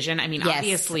decision? Yes,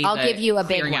 obviously I'll give you a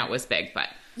big clearing one. Out was big, but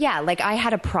yeah, I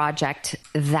had a project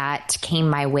that came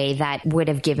my way that would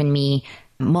have given me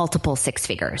multiple 6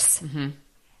 figures. Mm-hmm.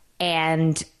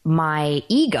 And my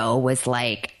ego was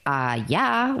like,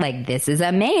 yeah, like this is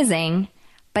amazing.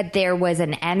 But there was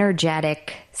an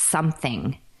energetic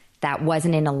something that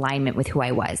wasn't in alignment with who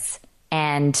I was.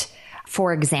 And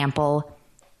for example,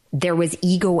 there was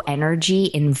ego energy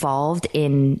involved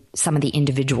in some of the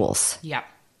individuals. Yep.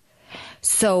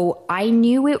 So I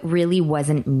knew it really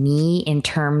wasn't me in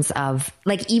terms of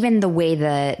like even the way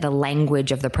the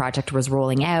language of the project was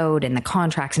rolling out and the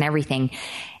contracts and everything.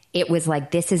 It was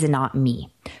like, this is not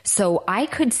me. So I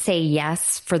could say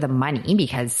yes for the money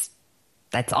because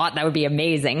that would be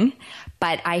amazing.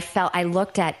 But I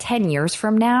looked at 10 years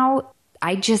from now,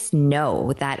 I just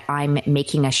know that I'm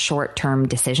making a short-term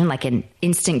decision, like an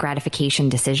instant gratification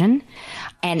decision.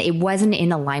 And it wasn't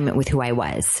in alignment with who I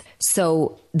was.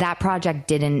 So that project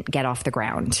didn't get off the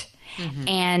ground. Mm-hmm.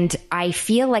 And I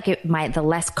feel like the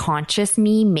less conscious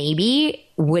me maybe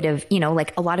would have,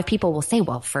 like a lot of people will say,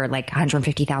 well, for like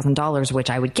 $150,000, which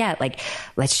I would get, like,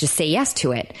 let's just say yes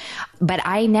to it. But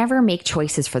I never make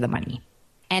choices for the money.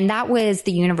 And that was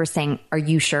the universe saying, are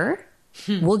you sure?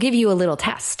 We'll give you a little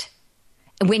test.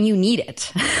 When you need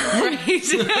it. Right.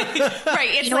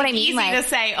 It's what I mean? Easy to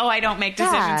say, I don't make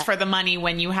decisions for the money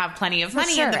when you have plenty of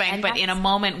money in the bank. But in a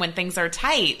moment when things are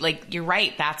tight, like you're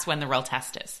right, that's when the real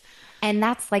test is. And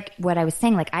that's like what I was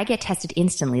saying. Like I get tested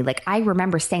instantly. Like I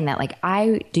remember saying that, like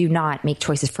I do not make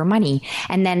choices for money.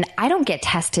 And then I don't get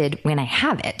tested when I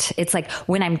have it. It's like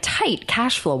when I'm tight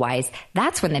cash flow wise,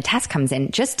 that's when the test comes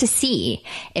in just to see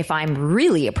if I'm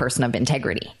really a person of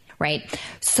integrity. Right.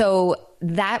 So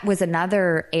that was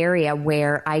another area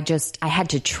where I had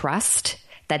to trust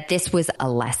that this was a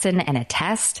lesson and a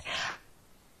test.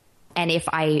 And if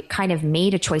I kind of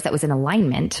made a choice that was in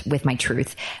alignment with my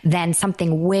truth, then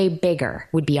something way bigger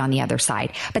would be on the other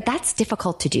side. But that's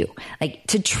difficult to do. Like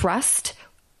to trust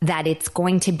that it's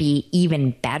going to be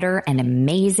even better and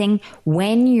amazing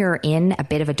when you're in a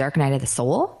bit of a dark night of the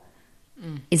soul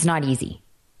is not easy.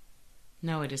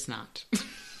 No, it is not.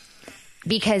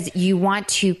 Because you want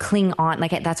to cling on,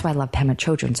 like that's why I love Pema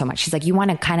Chodron so much. She's like, you want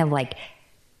to kind of like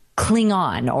cling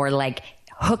on or like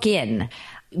hook in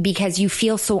because you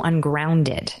feel so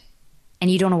ungrounded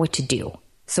and you don't know what to do.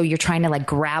 So you're trying to like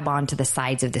grab onto the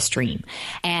sides of the stream.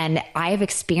 And I've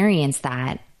experienced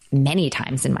that many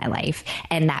times in my life.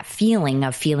 And that feeling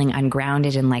of feeling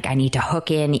ungrounded and like I need to hook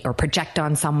in or project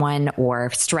on someone or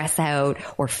stress out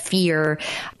or fear.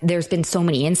 There's been so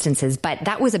many instances, but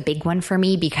that was a big one for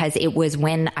me because it was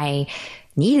when I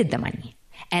needed the money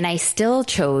and I still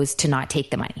chose to not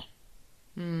take the money.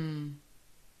 And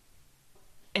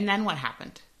then what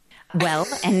happened? Well,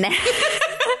 and then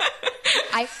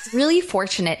I was really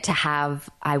fortunate to have,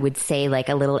 I would say, like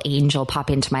a little angel pop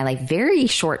into my life very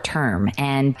short term.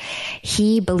 And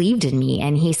he believed in me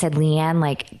and he said, Leanne,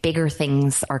 like bigger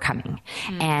things are coming.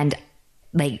 And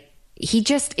like,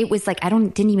 it was like,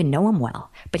 didn't even know him well,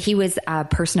 but he was a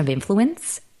person of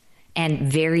influence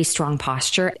and very strong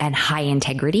posture and high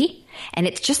integrity. And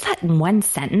it's just that one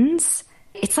sentence.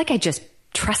 It's like I just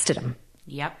trusted him.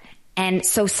 Yep. And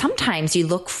so sometimes you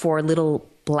look for little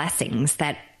blessings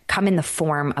that come in the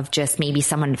form of just maybe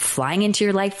someone flying into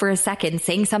your life for a second,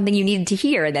 saying something you needed to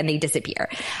hear, and then they disappear.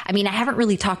 I mean, I haven't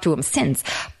really talked to him since,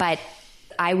 but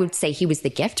I would say he was the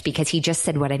gift because he just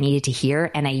said what I needed to hear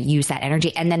and I used that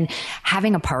energy. And then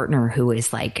having a partner who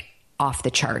is like off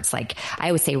the charts. Like I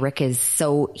always say, Rick he's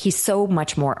so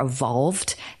much more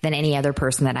evolved than any other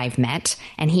person that I've met.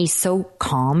 And he's so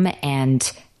calm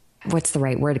and what's the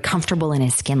right word? Comfortable in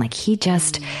his skin. Like he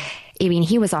just, I mean,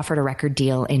 he was offered a record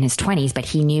deal in his 20s, but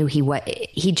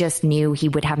he just knew he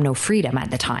would have no freedom at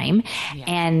the time. Yeah.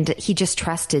 And he just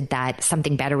trusted that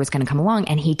something better was going to come along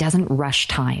and he doesn't rush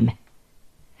time.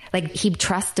 Like he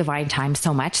trusts divine time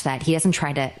so much that he doesn't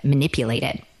try to manipulate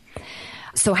it.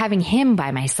 So having him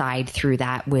by my side through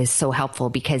that was so helpful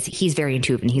because he's very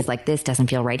intuitive and he's like, this doesn't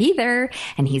feel right either.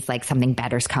 And he's like, something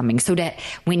better's coming. So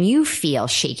when you feel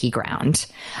shaky ground,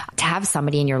 to have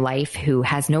somebody in your life who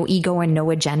has no ego and no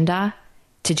agenda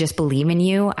to just believe in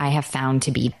you, I have found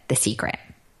to be the secret.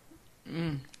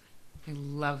 I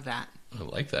love that. I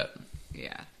like that.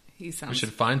 Yeah. We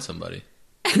should find somebody.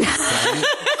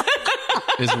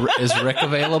 Is Rick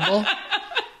available?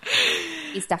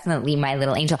 He's definitely my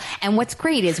little angel. And what's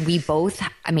great is we both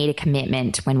made a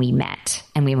commitment when we met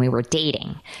and when we were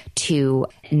dating to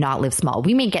not live small.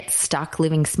 We may get stuck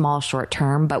living small short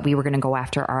term, but we were going to go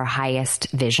after our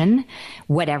highest vision,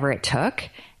 whatever it took.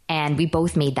 And we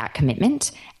both made that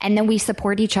commitment. And then we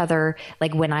support each other.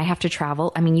 Like when I have to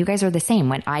travel, I mean, you guys are the same.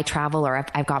 When I travel or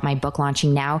I've got my book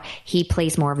launching now, he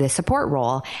plays more of the support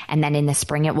role. And then in the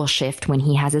spring, it will shift when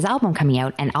he has his album coming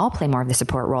out and I'll play more of the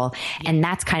support role. And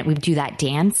that's kind of, we do that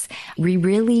dance. We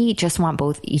really just want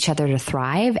both each other to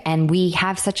thrive. And we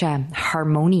have such a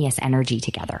harmonious energy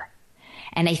together.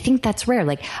 And I think that's rare.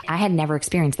 Like I had never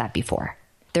experienced that before.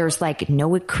 There's like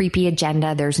no creepy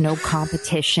agenda. There's no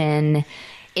competition.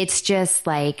 It's just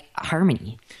like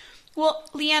harmony. Well,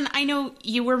 Leanne, I know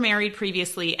you were married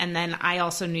previously, and then I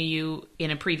also knew you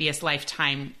in a previous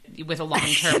lifetime with a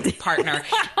long-term partner.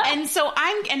 And so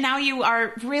and now you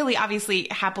are really obviously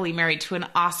happily married to an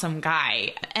awesome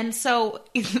guy. And so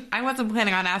I wasn't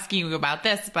planning on asking you about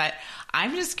this, but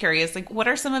I'm just curious, like, what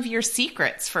are some of your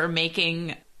secrets for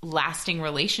making lasting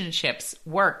relationships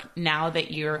work now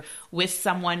that you're with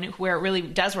someone where it really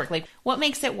does work? Like, what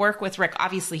makes it work with Rick?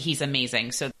 Obviously, he's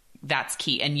amazing. So that's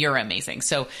key. And you're amazing.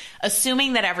 So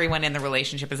assuming that everyone in the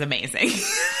relationship is amazing,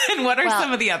 and what are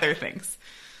some of the other things?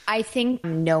 I think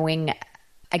knowing,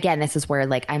 again, this is where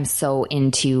like I'm so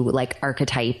into like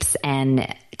archetypes and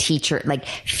teacher, like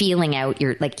feeling out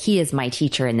your, like he is my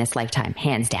teacher in this lifetime,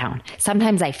 hands down.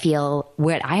 Sometimes I feel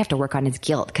what I have to work on is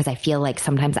guilt because I feel like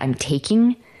sometimes I'm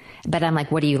taking, but I'm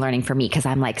like, what are you learning from me? Because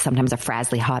I'm like sometimes a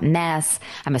frazzly hot mess.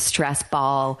 I'm a stress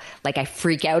ball. Like I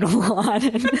freak out a lot.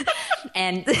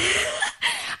 And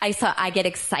I get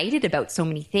excited about so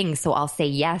many things. So I'll say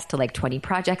yes to like 20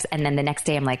 projects. And then the next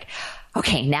day I'm like,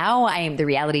 okay, now the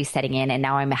reality is setting in and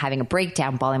now I'm having a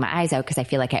breakdown, bawling my eyes out because I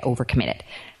feel like I overcommitted.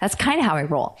 That's kind of how I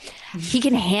roll. He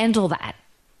can handle that.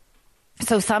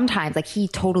 So sometimes like he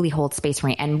totally holds space for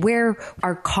me, and where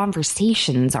our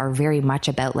conversations are very much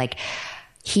about like,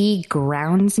 he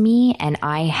grounds me and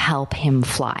I help him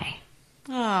fly.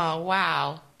 Oh,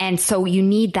 wow. And so you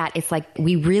need that. It's like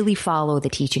we really follow the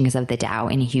teachings of the Tao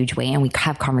in a huge way, and we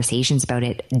have conversations about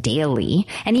it daily.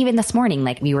 And even this morning,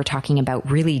 like we were talking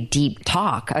about really deep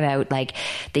talk about like,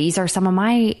 these are some of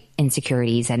my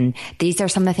insecurities and these are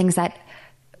some of the things that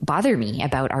bother me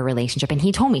about our relationship. And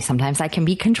he told me sometimes I can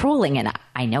be controlling, and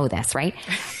I know this, right?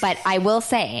 But I will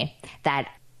say that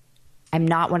I'm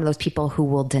not one of those people who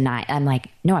will deny. I'm like,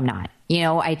 no, I'm not. You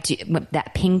know, I do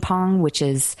that ping pong, which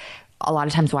is a lot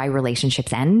of times why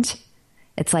relationships end.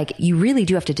 It's like, you really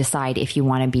do have to decide if you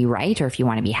want to be right or if you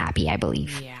want to be happy, I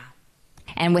believe. Yeah.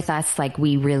 And with us, like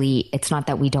it's not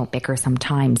that we don't bicker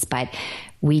sometimes, but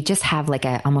we just have like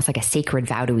almost like a sacred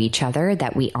vow to each other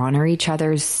that we honor each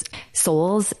other's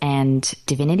souls and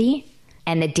divinity.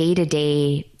 And the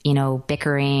day-to-day,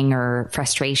 bickering or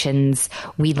frustrations,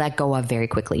 we let go of very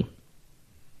quickly.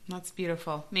 That's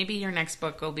beautiful. Maybe your next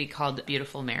book will be called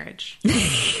Beautiful Marriage.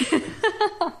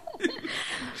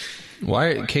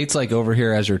 Why Kate's like over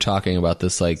here as you're talking about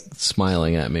this, like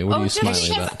smiling at me? What are you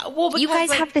smiling about? Well, you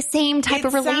guys have the same type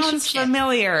of relationship. It sounds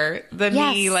familiar than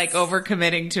me like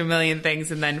overcommitting to a million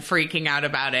things and then freaking out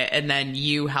about it, and then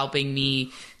you helping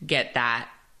me get that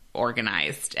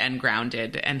organized and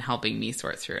grounded and helping me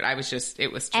sort through it. It was just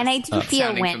and I do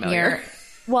feel when familiar.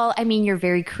 You're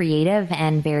very creative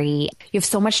and you have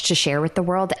so much to share with the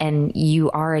world, and you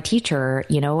are a teacher,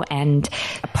 and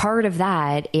a part of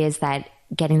that is that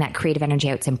getting that creative energy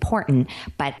out is important.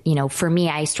 But, for me,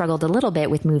 I struggled a little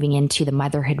bit with moving into the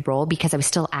motherhood role because I was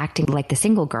still acting like the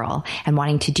single girl and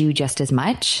wanting to do just as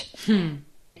much.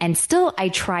 And still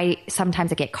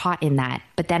sometimes I get caught in that,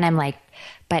 but then I'm like,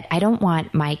 but I don't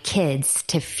want my kids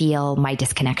to feel my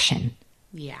disconnection.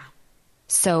 Yeah.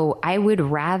 So I would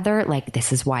rather, like,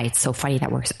 this is why it's so funny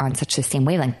that we're on such the same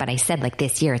wavelength. But I said, like,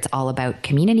 this year, it's all about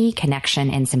community, connection,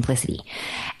 and simplicity.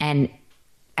 And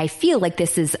I feel like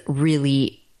this is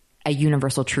really a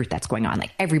universal truth that's going on.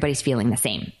 Like, everybody's feeling the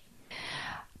same.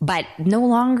 But no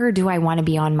longer do I want to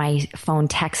be on my phone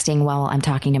texting while I'm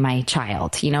talking to my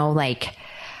child. Like,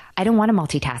 I don't want to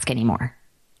multitask anymore.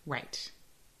 Right.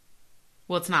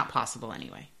 Well, it's not possible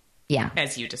anyway. Yeah.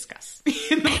 As you discuss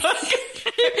in the book.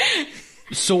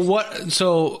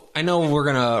 So I know we're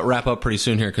going to wrap up pretty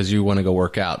soon here because you want to go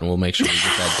work out, and we'll make sure we get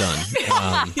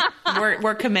that done.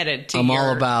 We're committed to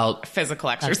all about physical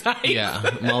exercise. Yeah.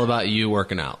 I'm all about you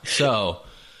working out. So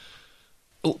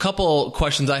a couple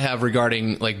questions I have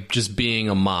regarding like just being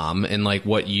a mom and like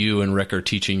what you and Rick are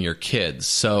teaching your kids.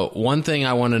 So one thing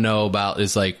I want to know about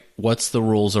is like, what's the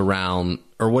rules around,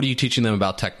 or what are you teaching them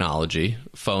about technology,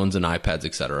 phones and iPads,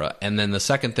 et cetera? And then the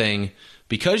second thing,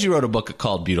 because you wrote a book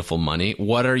called Beautiful Money,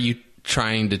 what are you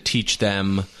trying to teach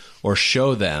them or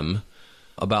show them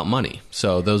about money?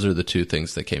 So those are the two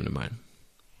things that came to mind.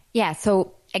 Yeah.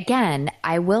 So again,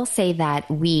 I will say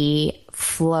that we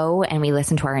flow and we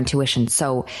listen to our intuition.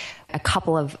 So a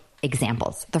couple of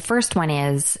examples. The first one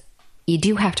is you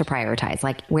do have to prioritize.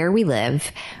 Like where we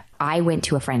live, I went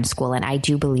to a French school and I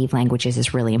do believe languages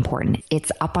is really important.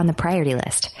 It's up on the priority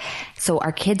list. So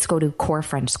our kids go to core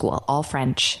French school, all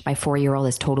French. My 4-year-old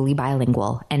is totally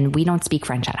bilingual and we don't speak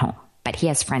French at home, but he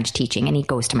has French teaching and he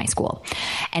goes to my school.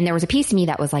 And there was a piece of me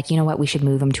that was like, you know what, we should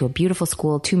move him to a beautiful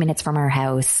school 2 minutes from our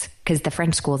house because the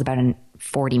French school is about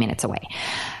 40 minutes away.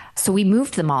 So we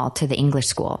moved them all to the English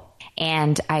school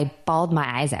and I bawled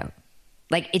my eyes out.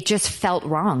 Like it just felt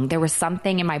wrong. There was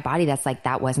something in my body that's like,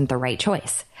 that wasn't the right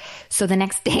choice. So the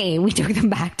next day we took them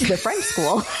back to the French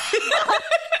school.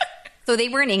 So they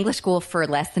were in English school for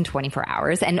less than 24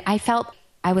 hours. And I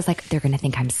was like, they're going to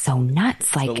think I'm so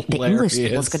nuts. Like the English school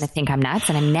is going to think I'm nuts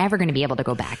and I'm never going to be able to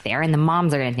go back there. And the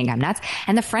moms are going to think I'm nuts.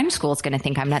 And the French school is going to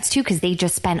think I'm nuts too, because they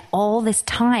just spent all this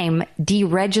time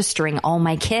deregistering all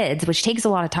my kids, which takes a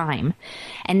lot of time.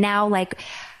 And now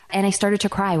and I started to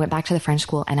cry. I went back to the French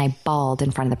school and I bawled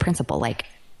in front of the principal. Like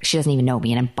she doesn't even know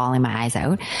me and I'm bawling my eyes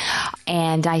out.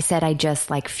 And I said, I just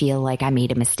feel like I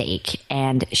made a mistake.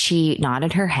 And she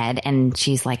nodded her head and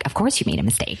she's like, of course you made a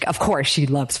mistake. Of course, she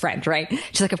loves French, right?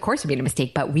 She's like, of course you made a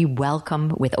mistake, but we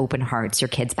welcome with open hearts your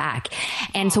kids back.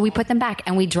 And so we put them back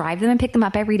and we drive them and pick them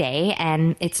up every day.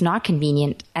 And it's not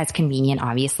convenient,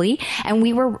 obviously. And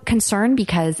we were concerned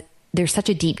because there's such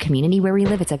a deep community where we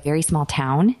live. It's a very small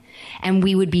town and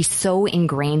we would be so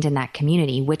ingrained in that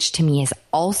community, which to me is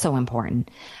also important.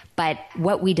 But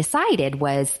what we decided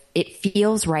was it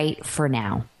feels right for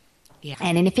now. Yeah.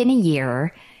 And if in a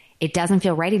year it doesn't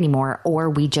feel right anymore, or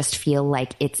we just feel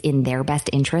like it's in their best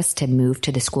interest to move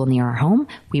to the school near our home,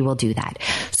 we will do that.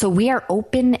 So we are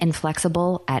open and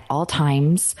flexible at all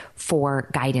times for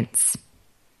guidance.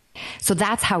 So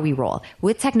that's how we roll.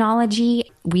 With technology,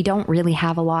 we don't really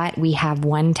have a lot. We have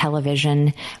one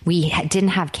television. We didn't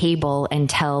have cable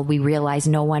until we realized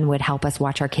no one would help us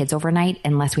watch our kids overnight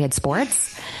unless we had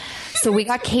sports. So we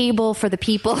got cable for the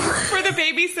people. For the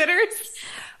babysitters.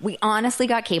 We honestly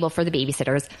got cable for the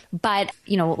babysitters. But,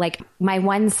 my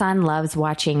one son loves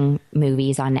watching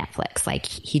movies on Netflix. Like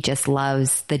he just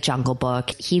loves The Jungle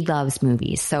Book. He loves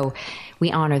movies. So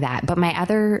we honor that. But my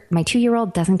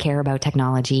 2-year-old doesn't care about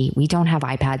technology. We don't have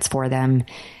iPads for them.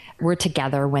 We're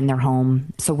together when they're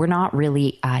home. So we're not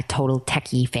really a total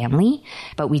techie family,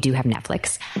 but we do have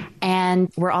Netflix.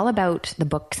 And we're all about the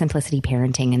book Simplicity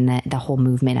Parenting and the whole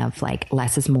movement of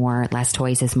less is more, less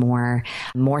toys is more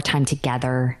time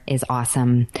together is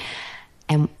awesome.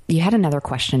 And you had another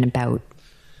question about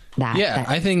that. Yeah,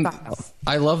 I think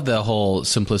I love the whole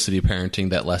simplicity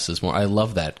parenting, that less is more. I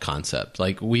love that concept.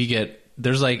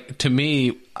 To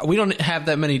me, we don't have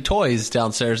that many toys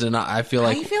downstairs, and I feel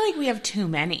like we have too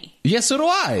many. Yeah, so do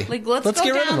I. Let's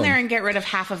go down there and get rid of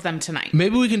half of them tonight.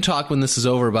 Maybe we can talk when this is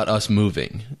over about us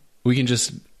moving. We can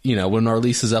just, when our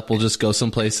lease is up, we'll just go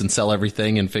someplace and sell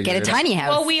everything and figure it out. Get a tiny house.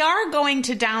 Well, we are going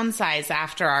to downsize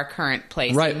after our current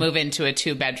place and move into a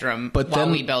 2-bedroom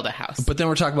while we build a house. But then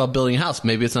we're talking about building a house.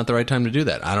 Maybe it's not the right time to do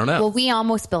that. I don't know. Well, we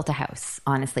almost built a house,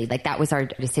 honestly. That was our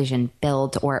decision,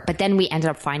 but then we ended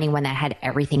up finding one that had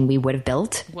everything we would have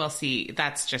built. Well, see,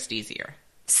 that's just easier.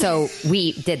 So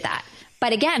we did that.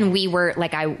 But again, we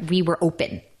were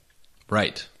open.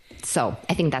 Right. So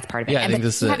I think that's part of it. Yeah, I think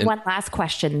this is one last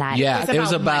question that it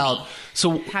was about money.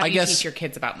 So how do you teach your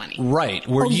kids about money? Right.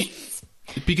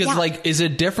 Because is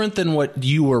it different than what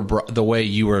you were the way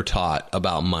you were taught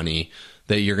about money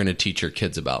that you're going to teach your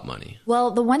kids about money? Well,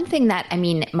 the one thing that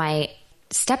my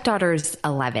stepdaughter's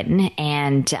 11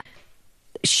 and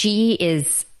she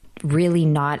is really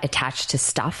not attached to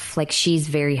stuff. She's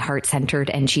very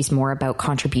heart-centered and she's more about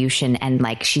contribution, and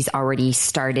she's already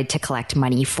started to collect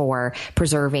money for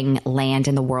preserving land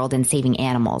in the world and saving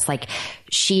animals.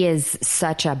 She is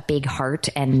such a big heart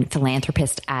and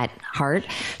philanthropist at heart.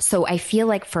 So I feel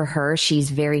like for her,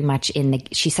 she's very much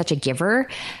she's such a giver.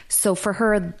 So for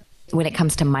her, when it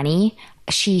comes to money,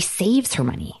 she saves her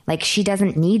money. She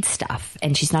doesn't need stuff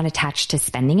and she's not attached to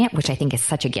spending it, which I think is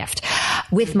such a gift.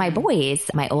 With my boys,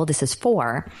 my oldest is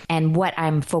 4. And what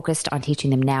I'm focused on teaching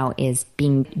them now is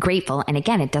being grateful. And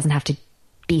again, it doesn't have to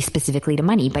be specifically to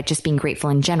money, but just being grateful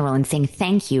in general and saying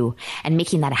thank you and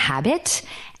making that a habit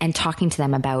and talking to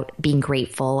them about being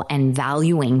grateful and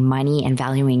valuing money and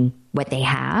valuing what they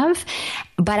have.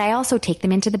 But I also take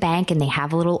them into the bank and they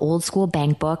have a little old school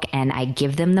bank book and I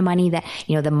give them the money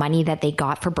that they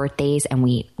got for birthdays, and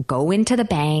we go into the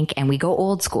bank and we go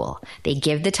old school. They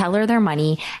give the teller their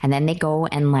money and then they go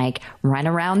and run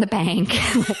around the bank,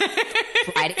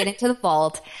 try to get into the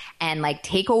vault and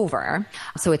take over.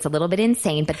 So it's a little bit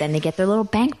insane, but then they get their little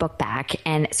bank book back.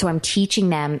 And so I'm teaching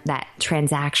them that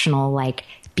transactional,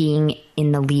 being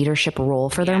in the leadership role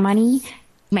for their money.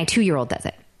 My 2-year-old does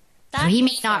it. So he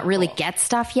may not really get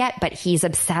stuff yet, but he's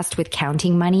obsessed with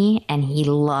counting money and he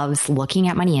loves looking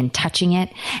at money and touching it.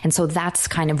 And so that's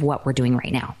kind of what we're doing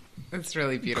right now. It's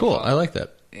really beautiful. Cool. I like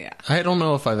that. Yeah. I don't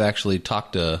know if I've actually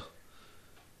talked to...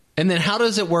 And then how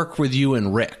does it work with you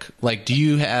and Rick? Like, do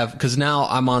you have... Because now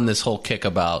I'm on this whole kick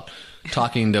about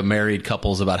talking to married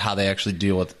couples about how they actually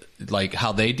deal with... Like,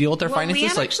 how they deal with their finances.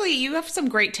 Leanne, like, actually, you have some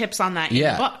great tips on that in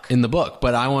the book. In the book.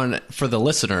 But I want... For the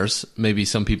listeners, maybe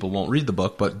some people won't read the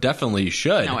book, but definitely you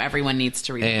should. No, everyone needs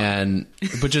to read the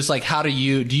book. But just like, how do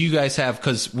you guys have...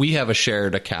 Because we have a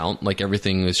shared account. Like,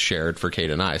 everything is shared for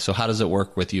Kate and I. So how does it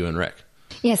work with you and Rick?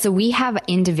 Yeah, so we have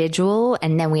individual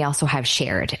and then we also have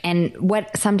shared. And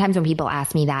what sometimes when people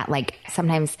ask me that, like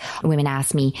sometimes women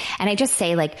ask me, and I just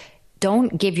say like,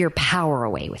 don't give your power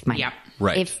away with money. Yep.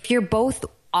 Right. If you're both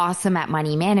awesome at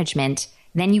money management,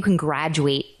 then you can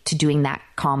graduate to doing that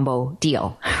combo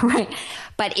deal, right?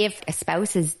 But if a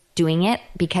spouse is doing it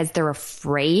because they're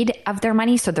afraid of their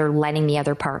money, so they're letting the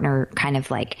other partner kind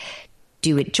of like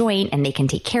do it joint and they can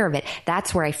take care of it,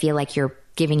 that's where I feel like you're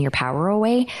giving your power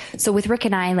away. So with Rick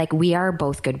and I, like we are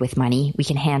both good with money. We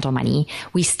can handle money.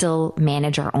 We still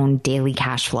manage our own daily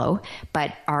cash flow,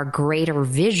 but our greater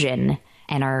vision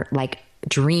and our like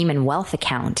dream and wealth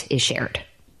account is shared.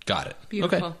 Got it.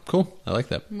 Beautiful. Okay, cool. I like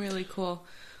that. Really cool.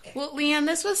 Well, Leanne,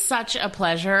 this was such a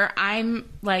pleasure. I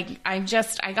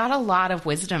got a lot of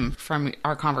wisdom from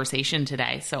our conversation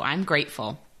today, so I'm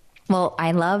grateful. Well,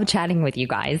 I love chatting with you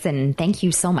guys and thank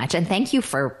you so much. And thank you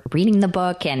for reading the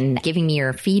book and giving me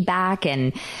your feedback.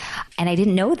 And I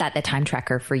didn't know that the time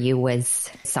tracker for you was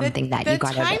something that you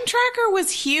got. The time tracker was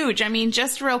huge. I mean,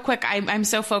 just real quick, I'm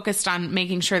so focused on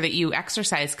making sure that you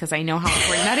exercise because I know how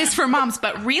important that is for moms.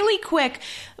 But really quick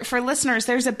for listeners,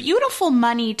 there's a beautiful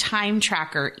money time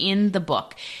tracker in the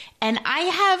book. And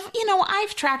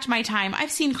I've tracked my time. I've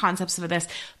seen concepts of this,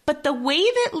 but the way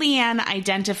that Leanne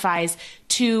identifies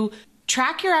to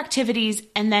track your activities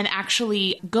and then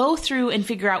actually go through and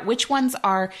figure out which ones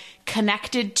are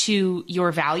connected to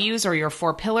your values or your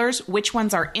 4 pillars, which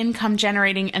ones are income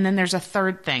generating. And then there's a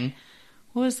third thing.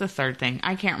 What was the third thing?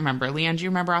 I can't remember. Leanne, do you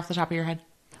remember off the top of your head?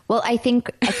 Well, I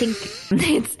think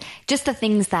it's just the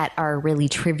things that are really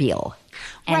trivial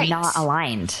and not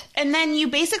aligned. And then you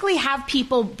basically have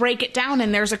people break it down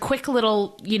and there's a quick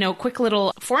little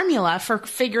formula for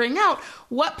figuring out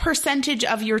what percentage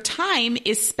of your time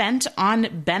is spent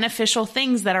on beneficial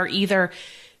things that are either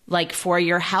like for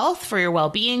your health, for your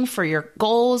well-being, for your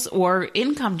goals or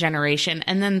income generation.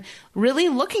 And then really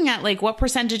looking at like what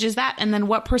percentage is that? And then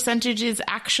what percentage is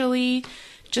actually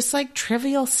just like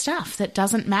trivial stuff that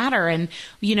doesn't matter. And,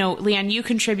 Leanne, you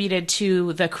contributed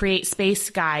to the Create Space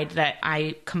guide that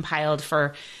I compiled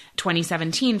for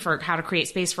 2017 for how to create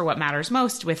space for what matters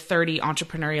most with 30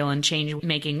 entrepreneurial and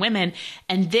change-making women.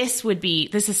 And this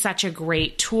is such a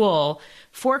great tool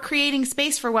for creating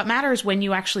space for what matters when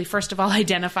you actually, first of all,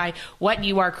 identify what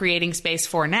you are creating space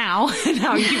for now and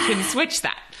how you can switch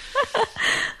that.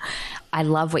 I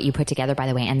love what you put together, by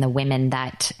the way, and the women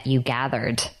that you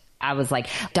gathered. I was like,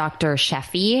 Dr.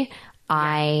 Sheffy.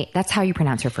 That's how you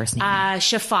pronounce her first name.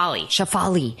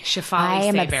 Shefali. I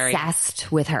am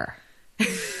obsessed with her.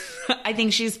 I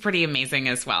think she's pretty amazing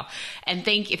as well. And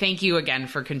thank you again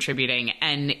for contributing.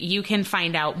 And you can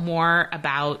find out more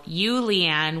about you,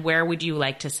 Leanne. Where would you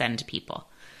like to send people?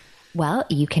 Well,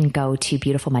 you can go to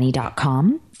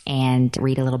beautifulmoney.com and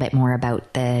read a little bit more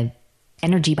about the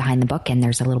energy behind the book. And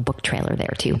there's a little book trailer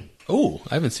there too. Oh,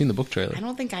 I haven't seen the book trailer. I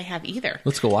don't think I have either.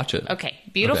 Let's go watch it. Okay.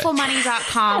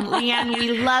 Beautifulmoney.com. Leanne,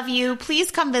 we love you.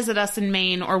 Please come visit us in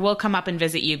Maine or we'll come up and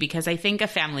visit you because I think a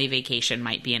family vacation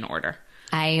might be in order.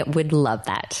 I would love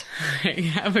that. All right,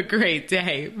 have a great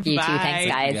day. You Bye. too.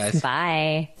 Thanks, guys.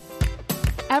 Bye.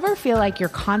 Ever feel like you're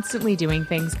constantly doing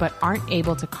things but aren't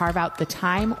able to carve out the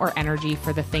time or energy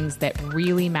for the things that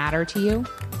really matter to you?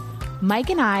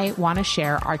 Mike and I want to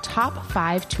share our top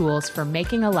 5 tools for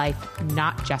making a life,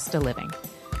 not just a living.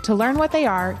 To learn what they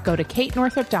are, go to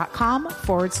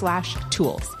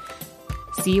katenorthrup.com/tools.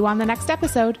 See you on the next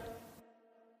episode.